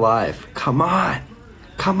into our live. Come on.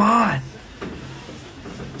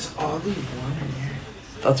 It's all we want in here.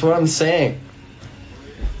 That's what I'm saying.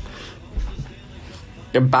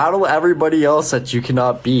 You battle everybody else that you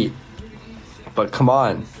cannot beat. But come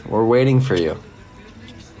on, we're waiting for you.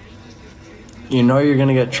 You know you're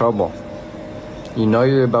gonna get trouble. You know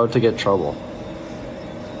you're about to get trouble.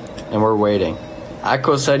 And we're waiting.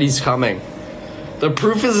 Echo said he's coming. The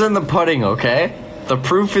proof is in the pudding, okay? The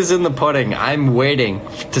proof is in the pudding. I'm waiting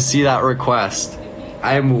to see that request.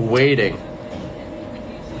 I'm waiting.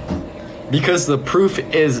 Because the proof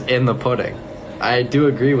is in the pudding. I do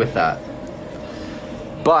agree with that.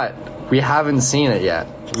 But we haven't seen it yet.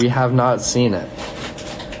 We have not seen it.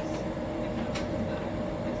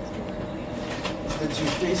 The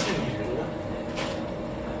toothpaste in here.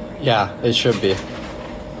 Yeah, it should be.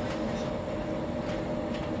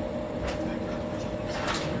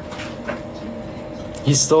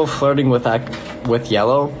 He's still flirting with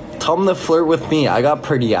Yellow. Tell him to flirt with me. I got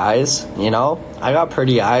pretty eyes, you know? I got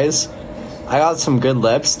pretty eyes. I got some good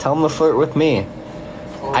lips. Tell him to flirt with me.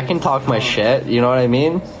 I can talk my shit, you know what I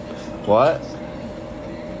mean? What?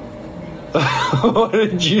 What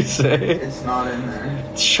did you say? It's not in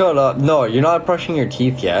there. Shut up. No, you're not brushing your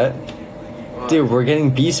teeth yet. What? Dude, we're getting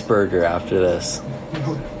Beast Burger after this.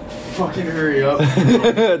 Fucking hurry up.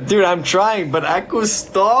 Dude, I'm trying, but Echo's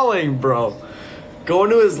stalling, bro. Go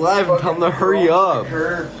into his live and tell him to hurry up.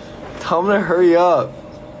 Tell him to hurry up.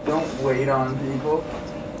 Don't wait on people.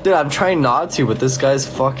 Dude, I'm trying not to, but this guy's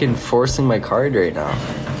fucking forcing my card right now.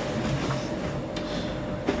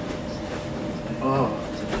 Oh.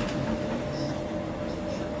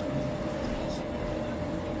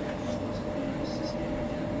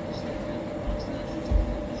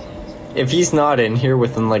 If he's not in here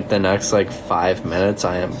within like the next like 5 minutes,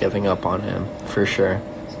 I am giving up on him. For sure.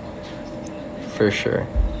 For sure.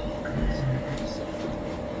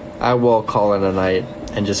 I will call it a night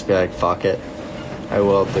and just be like, fuck it. I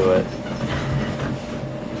will do it.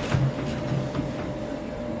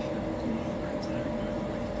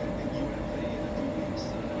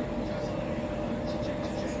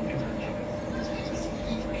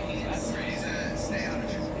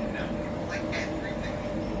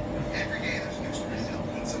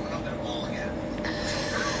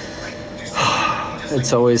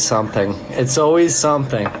 It's always something. It's always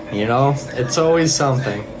something, you know? It's always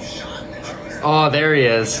something. Oh, there he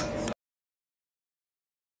is.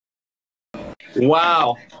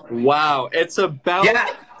 Wow. Wow. It's about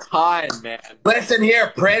time, man. Listen here,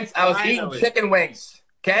 Prince. I was Finally. eating chicken wings.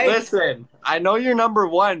 Okay? Listen, I know you're number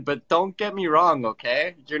one, but don't get me wrong,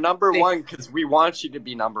 okay? You're number one because we want you to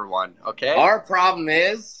be number one, okay? Our problem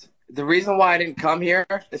is, the reason why I didn't come here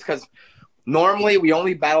is because normally we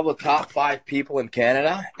only battle the top 5 people in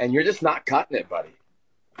Canada, and you're just not cutting it, buddy.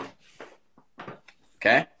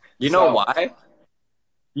 Okay? You know why?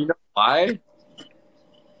 You know why?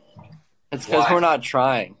 It's because we're not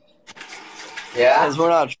trying. Yeah? Because we're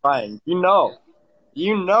not trying. You know.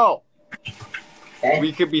 Okay.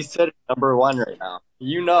 We could be sitting number one right now.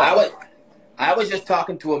 You know. I was just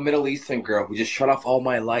talking to a Middle Eastern girl who just shut off all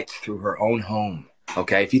my lights through her own home.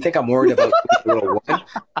 Okay? If you think I'm worried about you, little woman,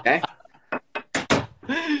 okay?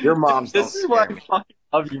 Your mom's This is why I fucking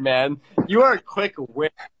love you, man. You are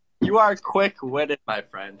quick-witted. You are quick-witted, my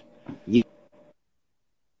friend.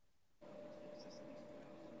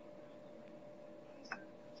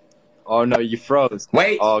 Oh, no, you froze.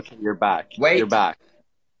 Wait. Oh, okay, you're back. Wait. You're back.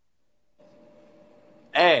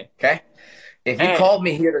 Hey. Okay? If you called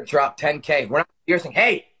me here to drop 10K, we're not here saying,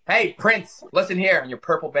 hey, Prince, listen here, in your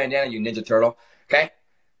purple bandana, you Ninja Turtle, okay?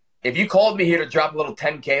 If you called me here to drop a little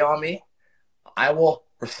 10K on me, I will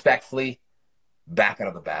respectfully back out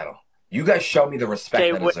of the battle. You guys show me the respect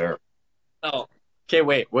I deserve. Oh. Okay,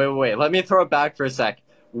 wait. Let me throw it back for a sec.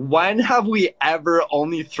 When have we ever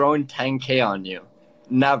only thrown 10K on you?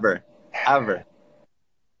 Never. Ever.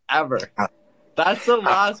 That's the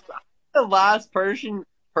last person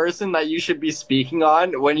that you should be speaking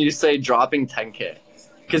on when you say dropping 10K.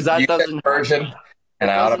 Because that doesn't happen.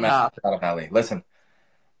 And I automatically. Listen,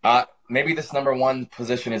 maybe this number one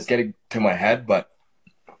position is getting to my head, but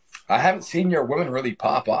I haven't seen your women really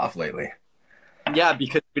pop off lately. Yeah,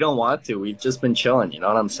 because we don't want to. We've just been chilling, you know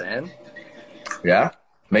what I'm saying? Yeah?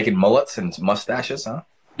 Making mullets and mustaches, huh?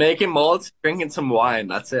 Making mullets, drinking some wine.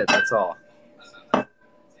 That's it. That's all.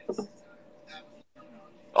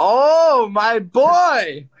 Oh, my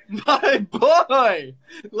boy! My boy!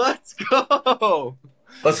 Let's go!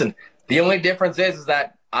 Listen, the only difference is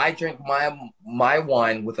that I drink my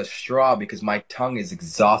wine with a straw because my tongue is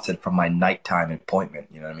exhausted from my nighttime appointment.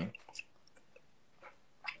 You know what I mean?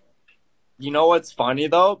 You know what's funny,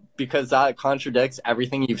 though? Because that contradicts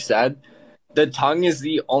everything you've said. The tongue is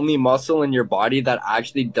the only muscle in your body that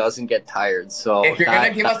actually doesn't get tired. So if you're going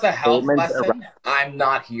to give us a health lesson, I'm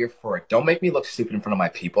not here for it. Don't make me look stupid in front of my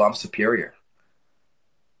people. I'm superior.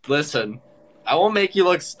 Listen, I won't make you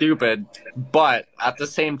look stupid, but at the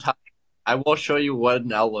same time, I will show you what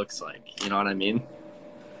an L looks like. You know what I mean?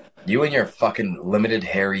 You and your fucking limited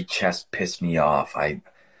hairy chest piss me off. I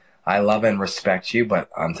love and respect you, but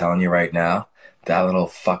I'm telling you right now, that little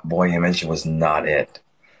fuckboy image was not it.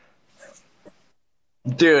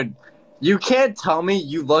 Dude, you can't tell me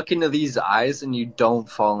you look into these eyes and you don't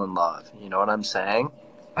fall in love. You know what I'm saying?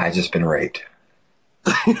 I just been raped.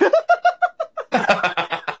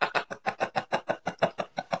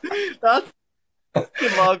 That's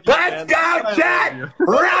fucking love. You, Let's man. go, I love Chad! you.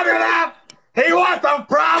 Wrap it up! He wants a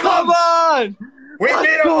problem! Come on! We Let's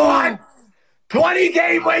beat him go! once!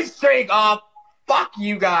 20-game win streak! Oh, fuck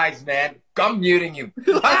you guys, man. I'm muting you.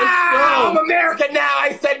 I'm American now!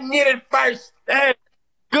 I said muted first! Hey,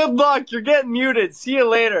 good luck. You're getting muted. See you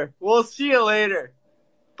later. We'll see you later.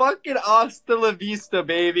 Fucking hasta la vista,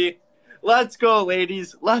 baby. Let's go,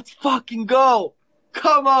 ladies. Let's fucking go.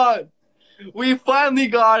 Come on. We finally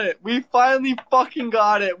got it. We finally fucking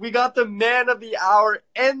got it. We got the man of the hour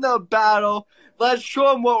in the battle. Let's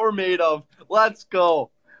show him what we're made of. Let's go.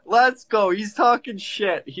 Let's go. He's talking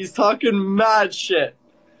shit. He's talking mad shit.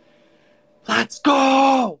 Let's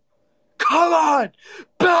go. Come on.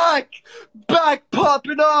 Back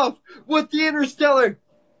popping off with the Interstellar.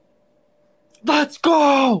 Let's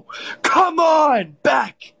go. Come on.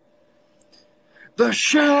 Back. The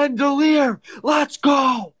chandelier. Let's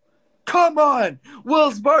go. Come on.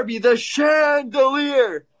 Will's Barbie, the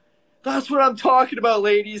chandelier. That's what I'm talking about,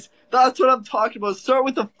 ladies. That's what I'm talking about. Start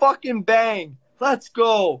with a fucking bang. Let's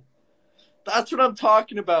go. That's what I'm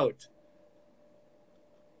talking about.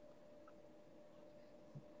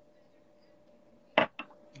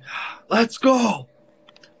 Let's go.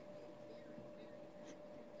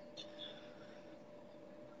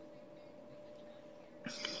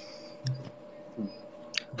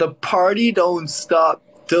 The party don't stop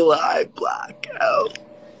till I black out.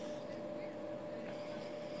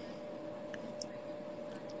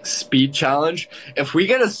 Speed challenge. If we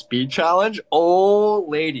get a speed challenge, oh,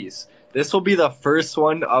 ladies, this will be the first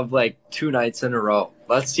one of like 2 nights in a row.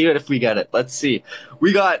 Let's see if we get it. Let's see.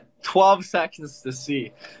 We got 12 seconds to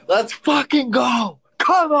see. Let's fucking go.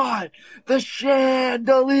 Come on. The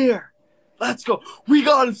chandelier. Let's go. We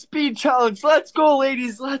got a speed challenge. Let's go,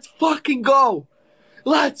 ladies. Let's fucking go.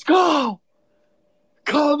 Let's go.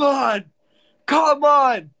 Come on. Come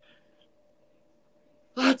on.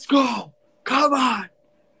 Let's go. Come on.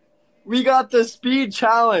 We got the speed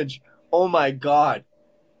challenge. Oh my god.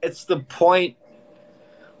 It's the point.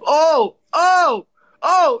 Oh,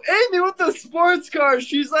 Amy with the sports car.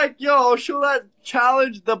 She's like, yo, I'll show that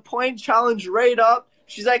challenge, the point challenge right up.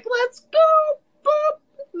 She's like, let's go, boop,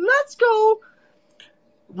 let's go.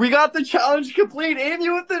 We got the challenge complete. Amy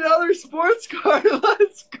with another sports car.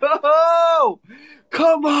 Let's go.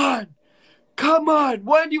 Come on. Come on.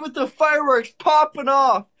 Wendy with the fireworks popping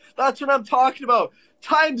off. That's what I'm talking about.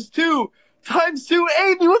 Times two.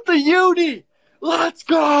 Amy with the uni. Let's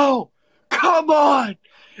go. Come on.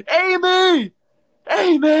 Amy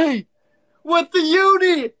with the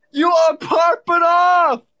uni. You are popping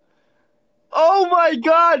off. Oh my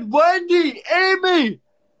god. Wendy. Amy.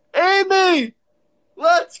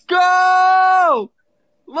 Let's go.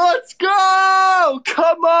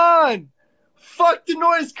 Come on. Fuck the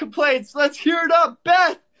noise complaints. Let's hear it up.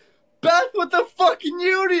 Beth with the fucking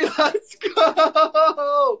uni. Let's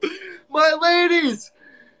go. My ladies,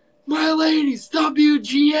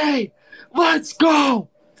 WGA. Let's go.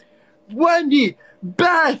 Wendy,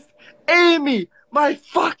 Beth, Amy, my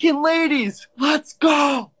fucking ladies. Let's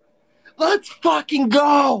go. Let's fucking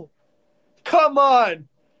go. Come on.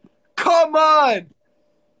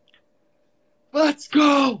 Let's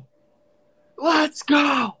go.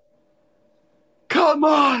 Come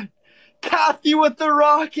on. Kathy with the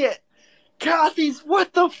rocket. Kathy's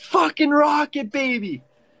with the fucking rocket, baby.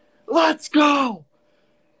 Let's go.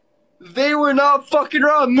 They were not fucking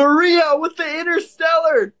around. Maria with the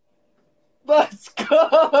Interstellar. Let's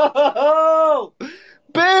go.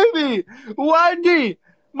 Baby. Wendy.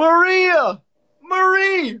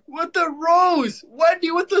 Marie with the rose.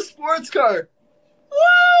 Wendy with the sports car.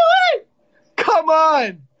 Woo! Come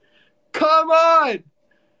on.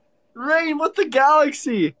 Rain with the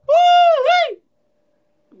galaxy. Woo!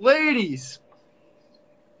 Ladies.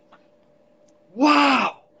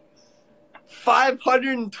 Wow.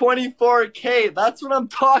 524K. That's what I'm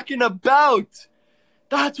talking about.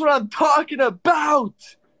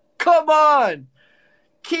 Come on.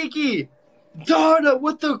 Kiki. Donna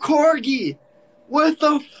with the corgi.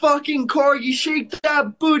 Shake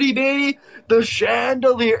that booty, baby. The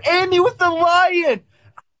chandelier. Amy with the lion.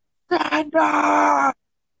 Stand up.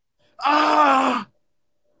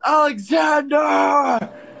 Alexander!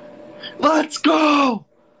 Let's go!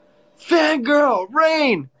 Fangirl,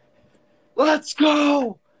 Rain! Let's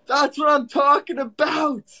go! That's what I'm talking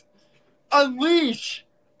about! Unleash!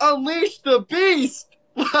 Unleash the beast!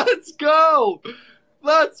 Let's go!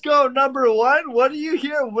 Let's go, number one. What do you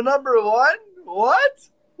hear? Number one? What?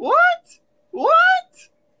 What? What?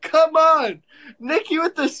 Come on. Nikki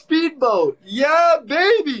with the speedboat. Yeah,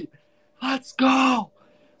 baby. Let's go.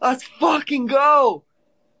 Let's fucking go.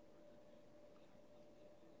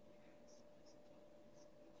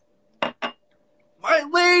 My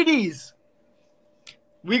ladies.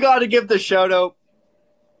 We got to give the shout out.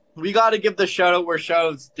 We got to give the shout out where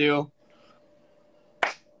shout outs due.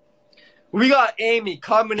 We got Amy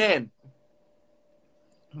coming in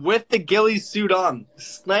with the ghillie suit on,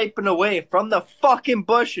 sniping away from the fucking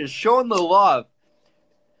bushes, showing the love.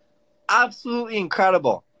 Absolutely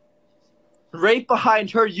incredible. Right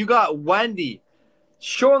behind her, you got Wendy,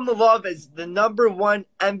 showing the love as the number one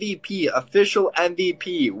MVP, official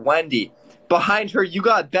MVP, Wendy. Behind her, you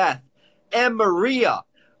got Beth and Maria.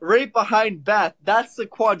 Right behind Beth, that's the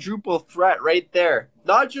quadruple threat right there.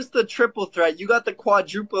 Not just the triple threat, you got the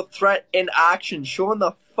quadruple threat in action, showing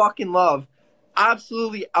the fucking love.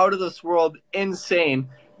 Absolutely out of this world, insane.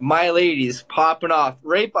 My ladies popping off.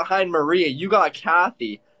 Right behind Maria, you got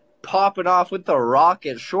Kathy popping off with the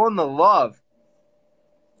rocket, showing the love.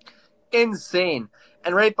 Insane.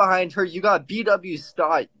 And right behind her, you got BW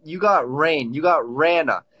Stott, you got Rain, you got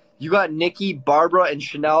Rana, you got Nikki, Barbara, and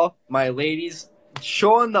Chanel. My ladies,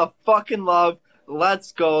 showing the fucking love.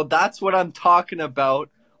 Let's go. That's what I'm talking about.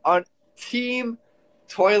 On Team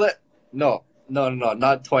Toilet. No,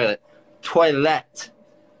 not Toilet. Toilet.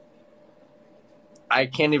 I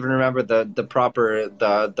can't even remember the proper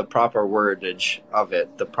wordage of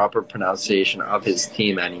it, the proper pronunciation of his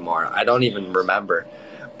team anymore. I don't even remember.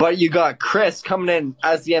 But you got Chris coming in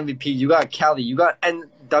as the MVP. You got Kelly. You got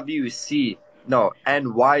NYC,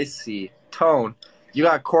 Tone. You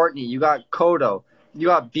got Courtney. You got Kodo. You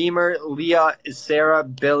got Beamer, Leah, Sarah,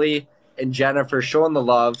 Billy, and Jennifer showing the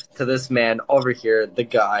love to this man over here, the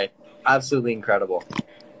guy. Absolutely incredible.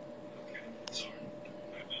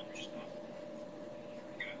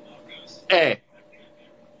 Hey.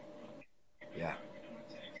 Yeah.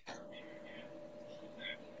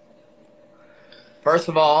 First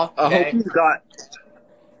of all, I hope you got...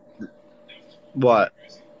 What?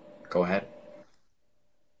 Go ahead.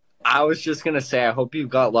 I was just going to say, I hope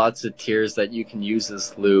you've got lots of tears that you can use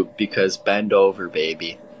as lube, because bend over,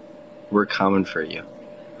 baby. We're coming for you.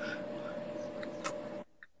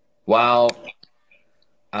 Well,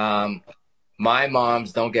 my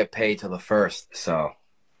moms don't get paid till the 1st, so.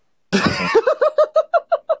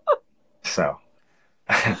 So.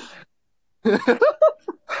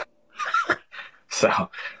 So.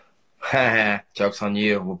 Joke's on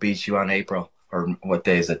you. We'll beat you on April. Or what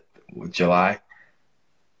day is it? July?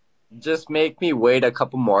 Just make me wait a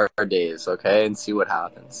couple more days, okay, and see what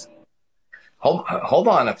happens. Hold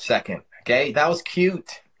on a second, okay? That was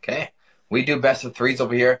cute, okay? We do best of threes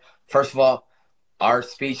over here. First of all, our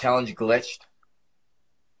speed challenge glitched,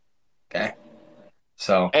 okay?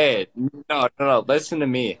 So. Hey, no. Listen to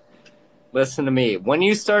me. When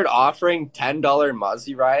you start offering $10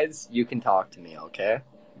 Muzzy rides, you can talk to me, okay?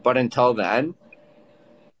 But until then.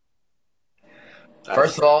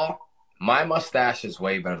 First of all, my mustache is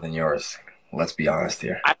way better than yours. Let's be honest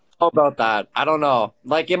here. I don't know about that. I don't know.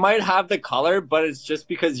 Like, it might have the color, but it's just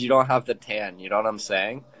because you don't have the tan. You know what I'm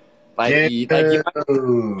saying? Like, you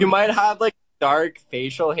might have, like, dark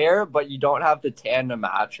facial hair, but you don't have the tan to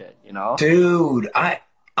match it, you know? Dude,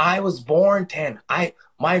 I was born tan.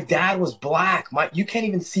 My dad was black. You can't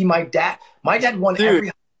even see my dad. My dad won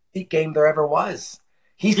every game there ever was.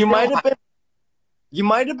 You might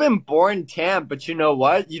have been born tan, but you know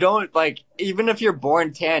what? You don't, like, even if you're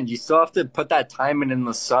born tan, you still have to put that time in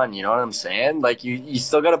the sun. You know what I'm saying? Like, you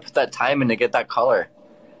still got to put that time in to get that color.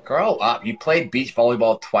 Grow up. You played beach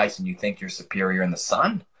volleyball twice and you think you're superior in the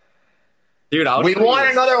sun? Dude, we won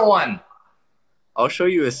another one. I'll show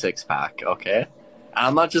you a six-pack, okay?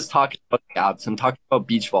 I'm not just talking about the abs. I'm talking about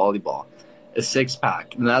beach volleyball. A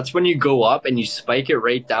six-pack. And that's when you go up and you spike it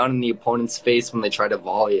right down in the opponent's face when they try to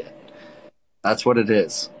volley it. That's what it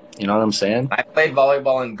is. You know what I'm saying? I played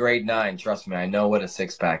volleyball in grade 9. Trust me, I know what a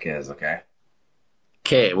six-pack is, okay?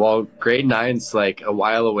 Okay, well, grade 9's like a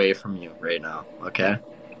while away from you right now, okay?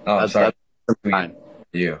 Oh, I'm sorry. That's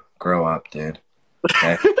you. Grow up, dude.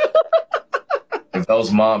 Okay? If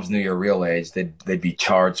those moms knew your real age, they'd be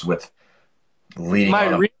charged with leading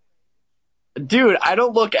on Dude, I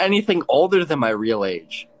don't look anything older than my real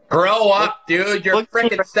age. Grow up, dude. You're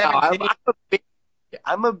freaking 17.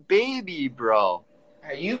 I'm a baby, bro.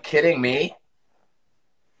 Are you kidding me?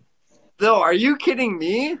 No, are you kidding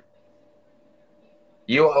me?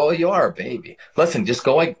 You are a baby. Listen, just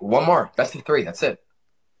go like one more. Best of 3. That's it.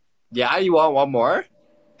 Yeah, you want one more?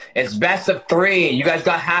 It's best of 3. You guys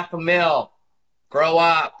got $500,000. Grow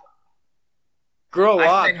up. Grow I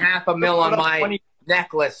up. spent $500,000 on my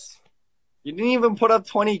necklace. You didn't even put up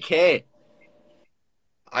 20K.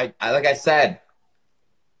 I like I said,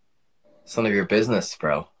 it's none of your business,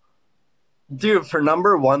 bro. Dude, for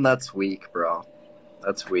number 1, that's weak, bro.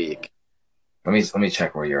 That's weak. Let me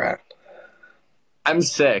check where you're at. I'm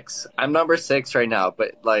 6. I'm number 6 right now,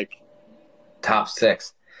 but like Top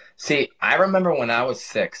 6. See, I remember when I was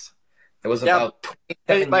 6. It was about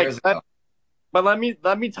 27 years ago. But let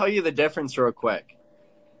me tell you the difference real quick.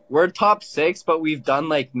 We're top 6, but we've done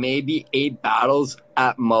like maybe 8 battles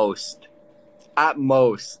at most. At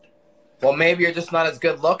most. Well, maybe you're just not as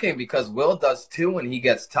good looking because Will does too when he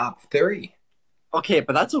gets top 3. Okay,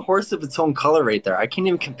 but that's a horse of its own color right there. I can't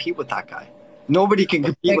even compete with that guy. Nobody can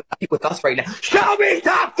compete with us right now. Show me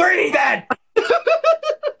top 3 then!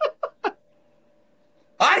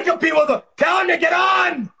 I compete with him. Tell him to get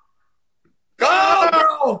on! Go,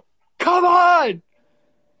 bro! Come on!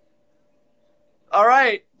 All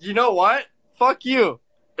right, you know what? Fuck you.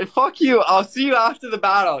 Fuck you. I'll see you after the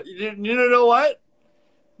battle. You know what?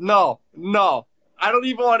 No. I don't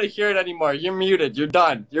even want to hear it anymore. You're muted. You're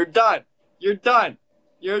done. You're done.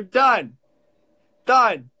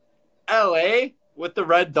 Done. LA with the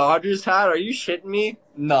red Dodgers hat? Are you shitting me?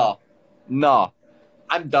 No.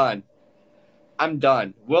 I'm done.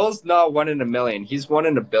 Will's not 1 in a million. He's 1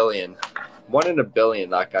 in a billion. 1 in a billion,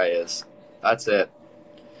 that guy is. That's it.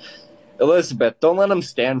 Elizabeth, don't let him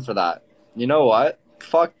stand for that. You know what?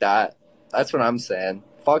 Fuck that. That's what I'm saying.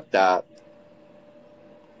 Fuck that.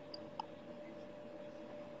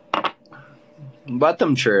 Let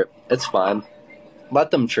them chirp. It's fine.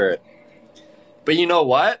 Let them chirp. But you know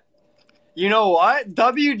what?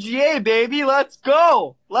 WGA, baby. Let's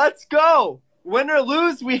go. Win or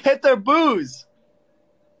lose, we hit their booze.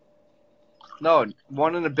 No,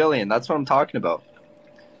 1 in a billion. That's what I'm talking about.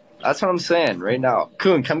 That's what I'm saying right now.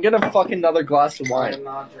 Kuhn, come get a fucking another glass of wine. I'm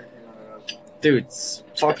not drinking none of this. Dude,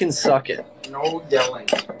 fucking suck it. No yelling.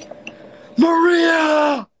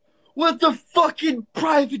 Maria! With the fucking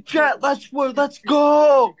private jet. Let's go. You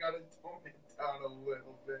gotta tone it down a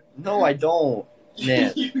little bit. No, I don't.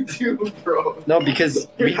 Man. You do, bro. No, because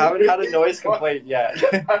we haven't had a noise complaint yet.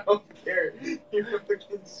 I don't care. You're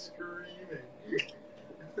fucking screaming.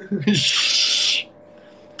 Shh.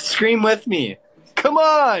 Scream with me. Come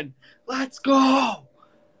on. Let's go.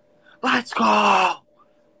 That's what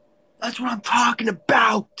I'm talking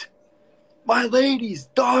about. My ladies,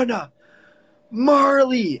 Donna,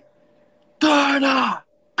 Marley, Donna,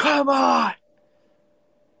 come on.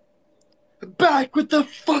 Back with the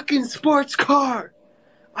fucking sports car.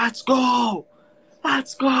 Let's go.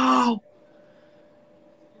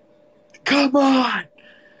 Come on.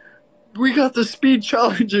 We got the speed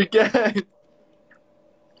challenge again.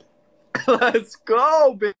 Let's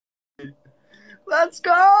go, baby. Let's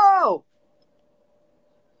go.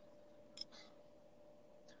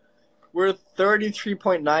 We're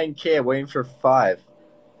 33.9K waiting for 5.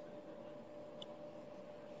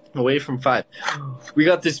 Away from 5. We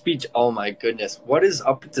got this speech. Oh my goodness. What is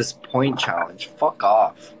up with this point challenge? Fuck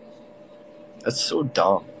off. That's so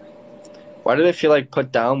dumb. Why did I feel like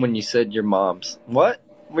put down when you said your mom's? What?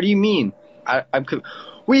 What do you mean?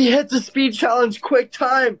 We hit the speed challenge. Quick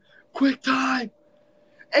time.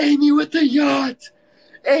 Amy with the yacht.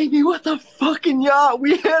 Amy with the fucking yacht.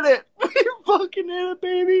 We hit it. We fucking hit it,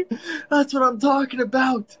 baby. That's what I'm talking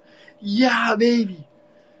about. Yeah, baby.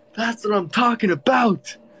 That's what I'm talking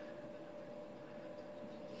about.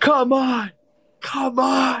 Come on.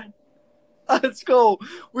 Let's go.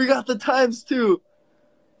 We got the times 2.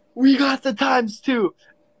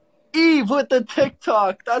 Eve with the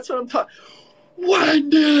TikTok. That's what I'm talking.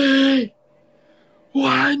 Wendy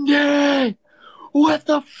with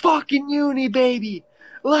the fucking uni, baby.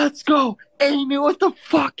 Let's go. Amy with the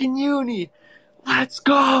fucking uni. Let's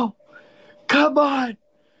go. Come on.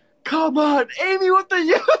 Amy with the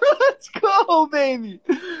uni. Let's go, baby.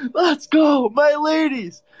 Let's go. My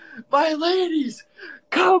ladies.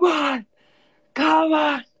 Come on.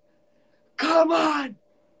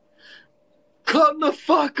 Come the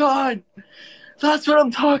fuck on. That's what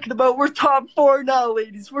I'm talking about. We're top 4 now,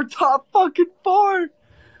 ladies. We're top fucking 4.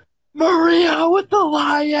 Maria with the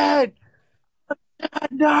lion.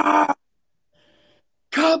 No.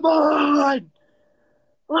 Come on.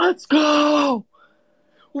 Let's go.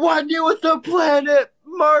 Wendy with the planet.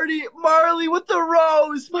 Marley with the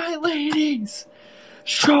rose. My ladies.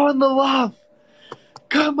 Showing the love.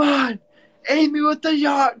 Come on. Amy with the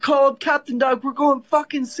yacht. Call up Captain Doug. We're going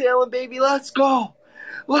fucking sailing, baby. Let's go.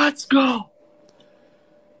 Let's go.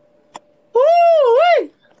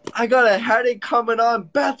 Woo-wee. I got a headache coming on.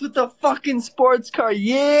 Beth with the fucking sports car.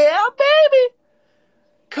 Yeah, baby.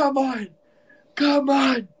 Come on. Come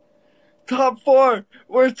on. Top 4.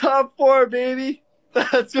 We're top 4, baby.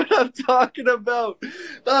 That's what I'm talking about.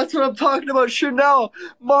 That's what I'm talking about. Chanel.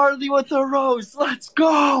 Marley with the rose. Let's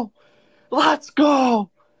go. Let's go.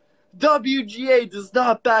 WGA does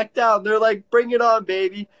not back down. They're like, bring it on,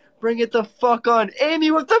 baby. Bring it the fuck on.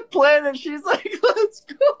 Amy with the planet. She's like, let's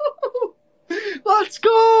go. Let's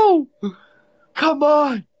go. Come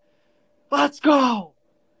on. Let's go.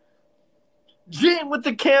 Jane with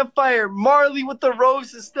the campfire. Marley with the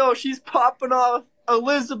roses still. She's popping off.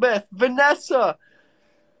 Elizabeth. Vanessa.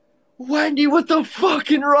 Wendy with the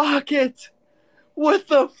fucking rocket. With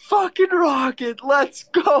the fucking rocket. Let's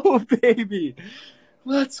go, baby.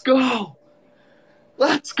 Let's go.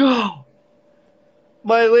 Let's go.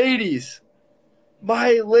 My ladies.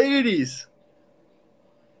 My ladies.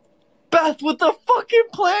 Beth with the fucking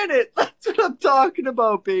planet. That's what I'm talking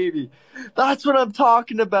about, baby. That's what I'm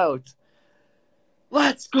talking about.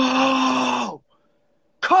 Let's go.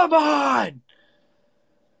 Come on.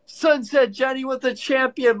 Sunset Jenny with the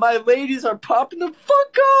champion. My ladies are popping the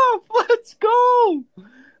fuck off. Let's go.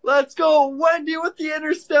 Let's go. Wendy with the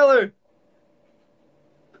interstellar.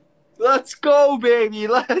 Let's go, baby.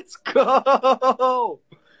 Let's go.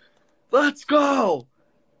 Let's go.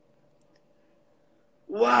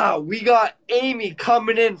 Wow, we got Amy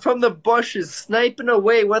coming in from the bushes, sniping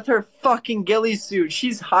away with her fucking ghillie suit.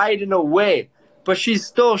 She's hiding away, but she's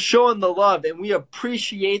still showing the love, and we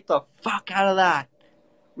appreciate the fuck out of that.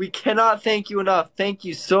 We cannot thank you enough. Thank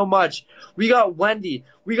you so much. We got Wendy,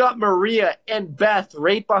 we got Maria, and Beth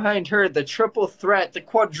right behind her. The triple threat, the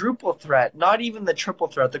quadruple threat. Not even the triple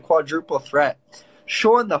threat, the quadruple threat.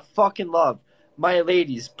 Showing the fucking love. My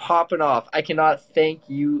ladies, popping off. I cannot thank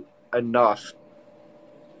you enough.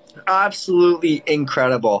 Absolutely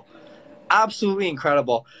incredible. Absolutely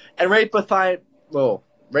incredible. And right behind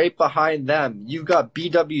them, you got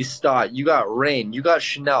BW Stott, you got Rain, you got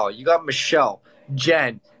Chanel, you got Michelle,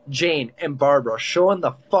 Jen, Jane, and Barbara showing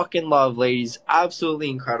the fucking love, ladies. Absolutely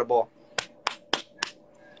incredible.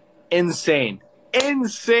 Insane.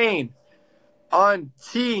 Insane. On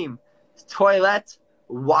Team Toilet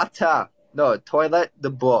Water. No, Toilet de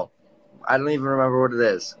Bull. I don't even remember what it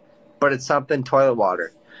is. But it's something toilet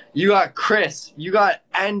water. You got Chris. You got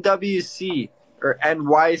NWC or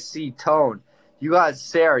NYC Tone. You got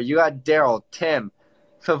Sarah. You got Daryl, Tim,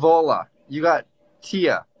 Favola. You got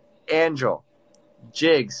Tia, Angel,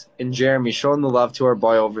 Jigs, and Jeremy showing the love to our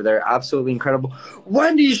boy over there. Absolutely incredible.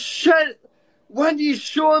 Wendy's showing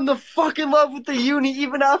the fucking love with the uni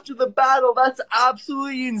even after the battle. That's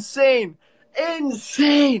absolutely insane.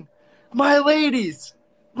 Insane. My ladies.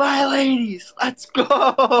 My ladies. Let's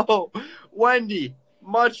go. Wendy.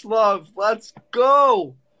 Much love. Let's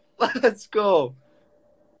go. Let's go.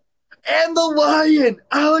 And the lion,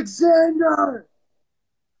 Alexander.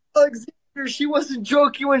 Alexander, she wasn't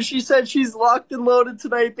joking when she said she's locked and loaded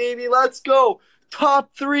tonight, baby. Let's go. Top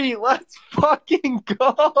 3. Let's fucking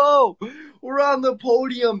go. We're on the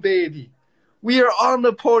podium, baby. We are on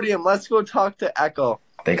the podium. Let's go talk to Echo.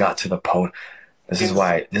 They got to the podium. This is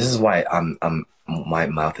why my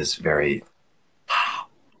mouth is very.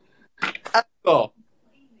 Echo.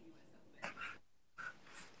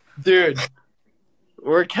 Dude,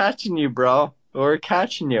 we're catching you, bro. We're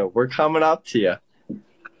catching you. We're coming up to you.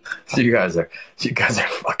 You guys are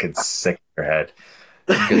fucking sick in your head.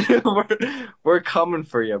 we're coming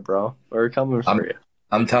for you, bro. We're coming for you.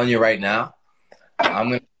 I'm telling you right now.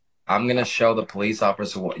 I'm gonna show the police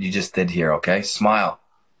officer what you just did here. Okay, smile.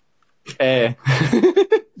 Hey.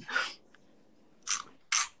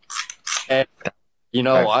 Hey. You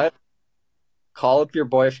know what? Call up your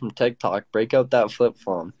boy from TikTok. Break out that flip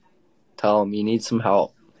phone. Tell him you need some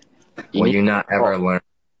help. You not ever learn?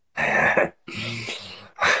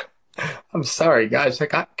 I'm sorry, guys. I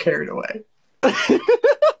got carried away.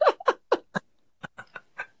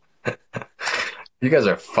 You guys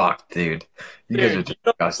are fucked, dude. You guys are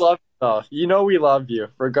disgusting. You know we love you,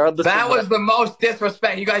 regardless. That was the most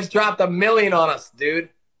disrespect. You guys dropped $1 million on us, dude.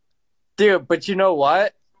 Dude, but you know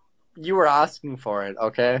what? You were asking for it,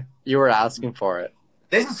 okay? You were asking for it.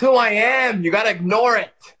 This is who I am. You gotta ignore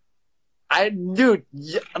it. Dude,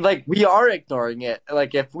 like, we are ignoring it.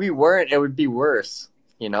 Like, if we weren't, it would be worse,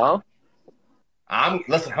 you know?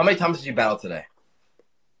 Listen, how many times did you battle today?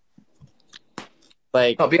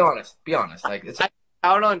 Like, no, be honest. Be honest. Like, it's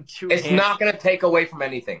out on 2 It's not gonna take away from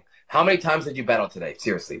anything. How many times did you battle today?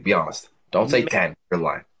 Seriously, be honest. Don't say 10. You're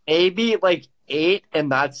lying. Maybe like 8,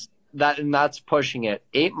 and that's pushing it.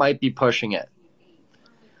 8 might be pushing it.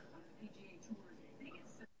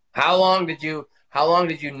 How long did you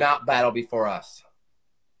not battle before us?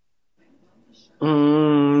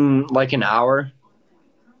 Like an hour.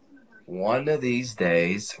 One of these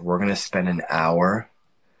days, we're gonna spend an hour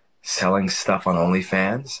selling stuff on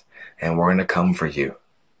OnlyFans, and we're gonna come for you.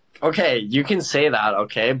 Okay, you can say that,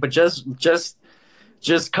 okay, but just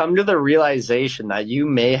come to the realization that you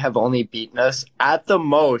may have only beaten us at the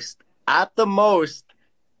most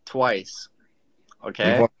twice. We've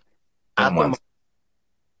Okay? won At the once. most.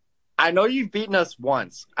 I know you've beaten us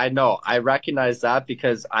once. I know. I recognize that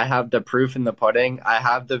because I have the proof in the pudding. I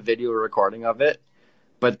have the video recording of it.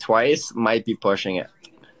 But twice might be pushing it.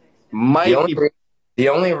 The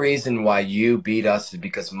only reason why you beat us is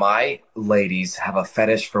because my ladies have a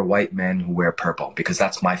fetish for white men who wear purple, because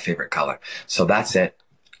that's my favorite color. So that's it.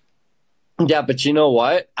 Yeah, but you know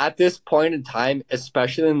what? At this point in time,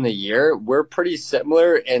 especially in the year, we're pretty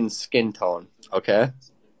similar in skin tone, okay?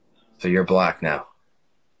 So you're black now.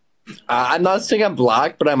 I'm not saying I'm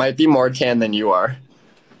black, but I might be more tan than you are.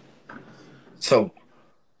 So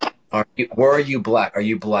where are you black? Are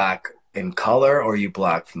you black in color, or are you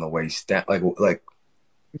black from the waist down? Like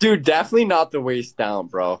Dude, definitely not the waist down,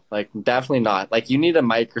 bro. Like, definitely not. Like, you need a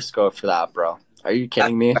microscope for that, bro. Are you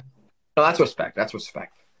kidding me? No, that's respect. That's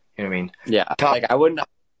respect. You know what I mean? Yeah. Like, I wouldn't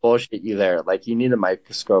bullshit you there. Like, you need a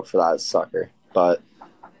microscope for that sucker. But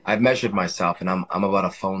I've measured myself, and I'm about a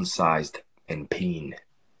phone sized in peen.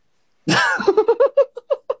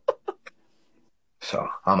 So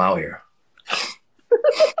I'm out here.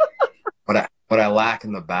 What I lack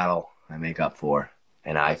in the battle, I make up for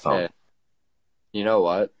an iPhone. hey, you know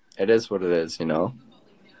what? It is what it is, you know?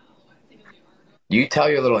 You tell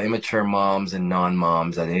your little immature moms and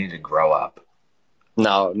non-moms that they need to grow up.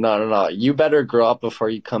 No. You better grow up before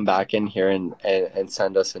you come back in here and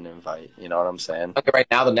send us an invite. You know what I'm saying? Okay, right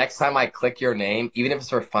now, the next time I click your name, even if it's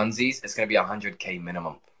for funsies, it's going to be $100K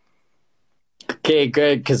minimum. Okay,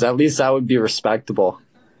 good, because at least that would be respectable.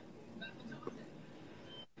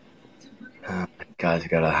 Guys, you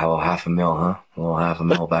got a half a mil, huh? A little half a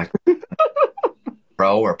mil back.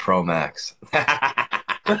 Pro or Pro Max?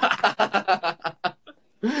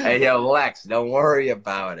 Hey, yo, Lex, don't worry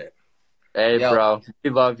about it. Hey, Yo, bro. We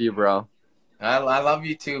love you, bro. I love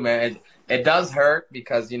you too, man. It does hurt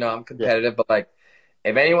because, I'm competitive, but, like,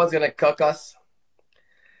 if anyone's going to cook us,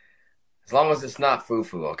 as long as it's not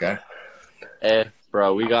foo-foo, okay? Hey,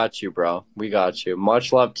 bro, we got you, bro. We got you.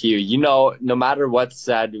 Much love to you. You know, no matter what's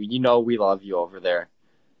said, we love you over there.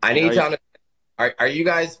 I need to understand. Are you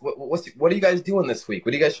guys? What are you guys doing this week?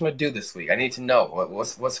 What are you guys trying to do this week? I need to know.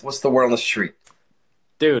 What's the word on the street?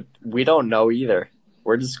 Dude, we don't know either.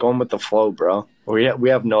 We're just going with the flow, bro. We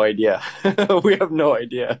have no idea. We have no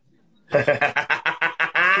idea.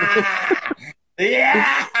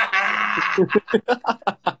 Yeah.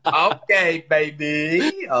 Okay,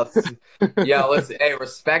 baby. Yeah, listen. Hey,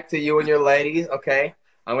 respect to you and your ladies. Okay,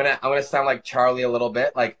 I'm gonna sound like Charlie a little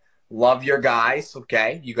bit. Like, love your guys.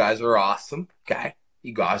 Okay, you guys are awesome. Okay,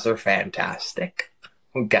 you guys are fantastic.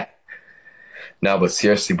 Okay. No, but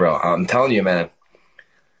seriously, bro, I'm telling you, man.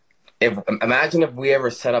 Imagine if we ever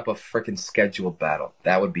set up a freaking scheduled battle.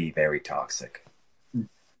 That would be very toxic.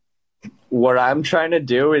 What I'm trying to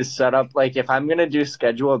do is set up, like, if I'm going to do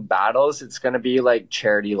scheduled battles, it's going to be like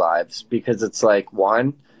charity lives, because it's like,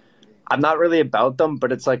 one, I'm not really about them,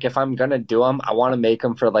 but it's like, if I'm going to do them, I want to make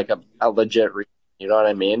them for like a legit reason. You know what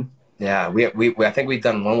I mean? Yeah, we I think we've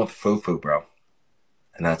done one with Fufu, bro.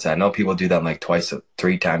 And I know people do that like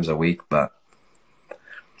 3 times a week, but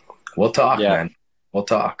we'll talk, man. We'll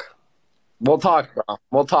talk. We'll talk, bro.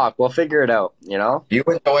 We'll talk. We'll figure it out, you know? Wait,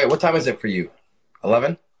 what time is it for you?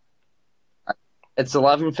 11? It's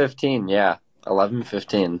 11:15, yeah.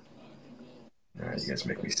 11:15. You guys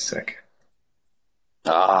make me sick.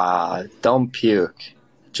 Don't puke.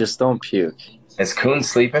 Just don't puke. Is Kuhn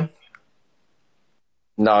sleeping?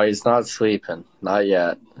 No, he's not sleeping. Not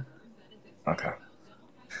yet. Okay.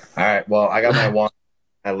 All right. Well, I got my one.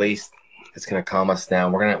 At least it's gonna calm us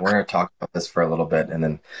down. We're gonna talk about this for a little bit, and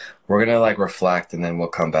then we're gonna like reflect, and then we'll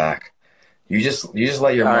come back. You just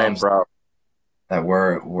let your moms bro. That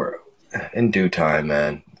we're in due time,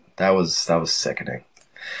 man. That was sickening.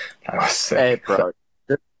 That was sick. Hey, bro.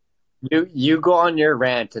 You go on your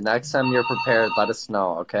rant, and next time you're prepared, let us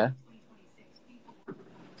know, okay?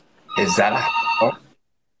 Is that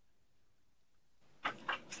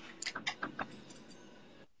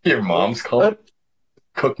your mom's calling?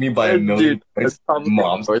 Cook me by a million points.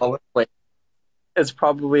 Mom's calling? It's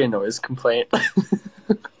probably a noise complaint.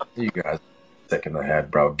 You guys sick in the head,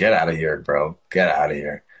 bro. Get out of here, bro. Get out of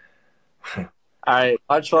here. All right.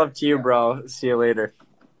 Much love to you, bro. See you later.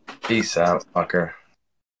 Peace out, fucker.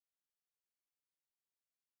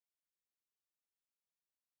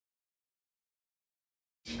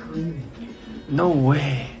 No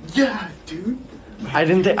way. Yeah, dude. I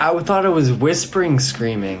didn't think. I thought it was whispering,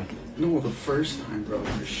 screaming. No, the first time, bro,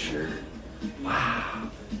 for sure.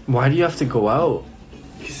 Why do you have to go out?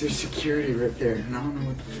 Because there's security right there, and I don't know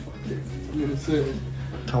what the fuck I'm gonna say.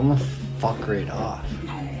 Tell them to fuck right off.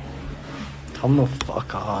 Tell them to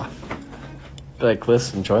fuck off. Be like,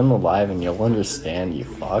 listen, join the live and you'll understand, you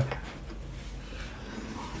fuck.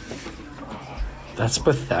 That's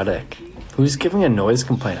pathetic. Who's giving a noise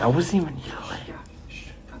complaint? I wasn't even yelling.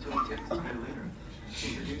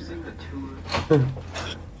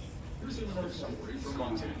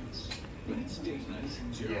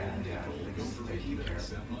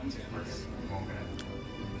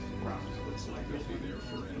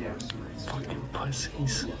 Fucking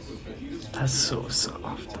pussies. That's so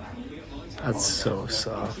soft. That's so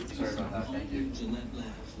soft.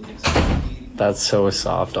 That's so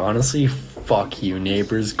soft. Honestly, fuck you,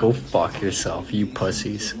 neighbors. Go fuck yourself, you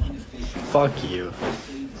pussies. Fuck you.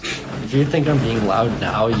 If you think I'm being loud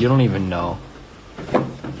now, you don't even know.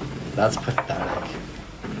 That's pathetic.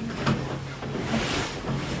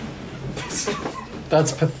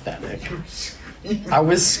 That's pathetic. I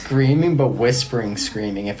was screaming, but whispering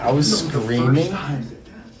screaming. If I was screaming...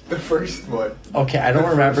 The first one. Okay, I don't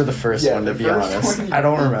remember the first one, to be honest. I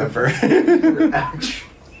don't remember. You were actually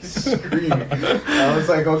screaming. I was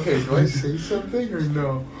like, okay, do I say something or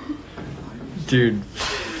no? Dude,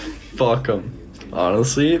 fuck them.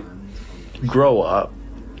 Honestly, grow up.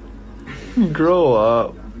 Grow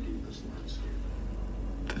up.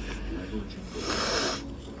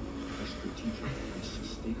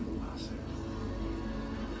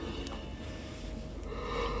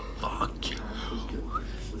 Fuck you.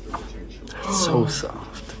 That's so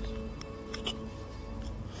soft.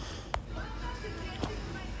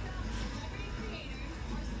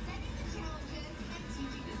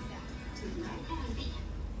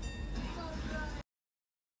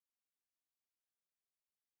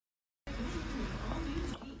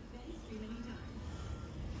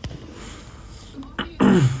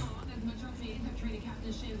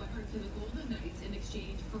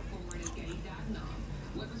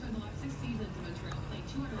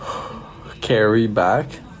 Okay, are we back?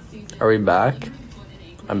 Are we back?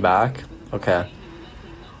 I'm back? Okay.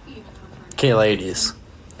 Okay, ladies.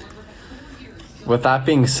 With that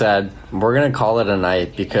being said, we're gonna call it a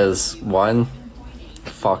night because one,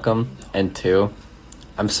 fuck them, and two,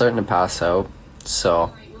 I'm starting to pass out,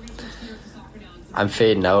 so I'm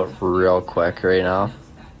fading out real quick right now.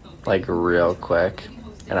 Like real quick.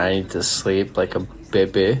 And I need to sleep like a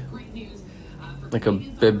baby. Like a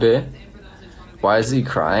baby. Why is he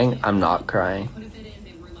crying? I'm not crying.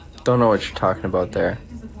 Don't know what you're talking about there.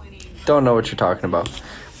 Don't know what you're talking about.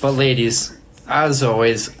 But ladies, as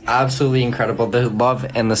always, absolutely incredible. The love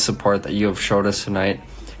and the support that you have showed us tonight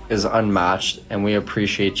is unmatched, and we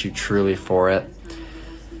appreciate you truly for it.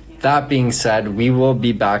 That being said, we will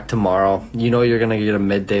be back tomorrow. You know you're going to get a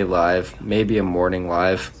midday live, maybe a morning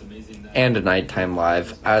live, and a nighttime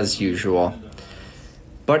live, as usual.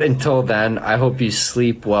 But until then, I hope you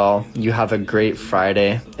sleep well. You have a great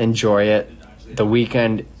Friday. Enjoy it. The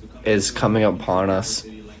weekend is coming upon us,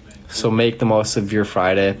 so make the most of your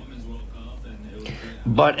Friday.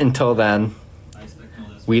 But until then,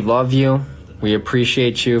 we love you. We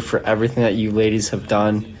appreciate you for everything that you ladies have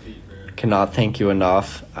done. Cannot thank you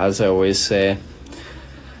enough, as I always say.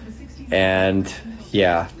 And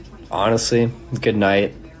yeah, honestly, good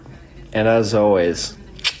night. And as always,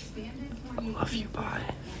 I love you. Bye.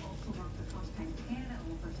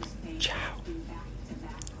 Ciao.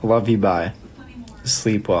 Love you. Bye.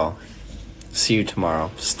 Sleep well. See you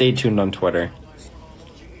tomorrow. Stay tuned on Twitter.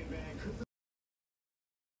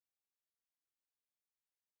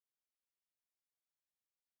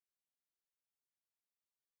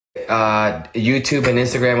 YouTube and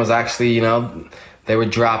Instagram was actually, they were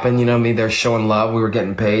dropping, they're showing love. We were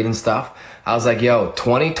getting paid and stuff. I was like, yo,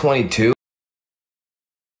 2022.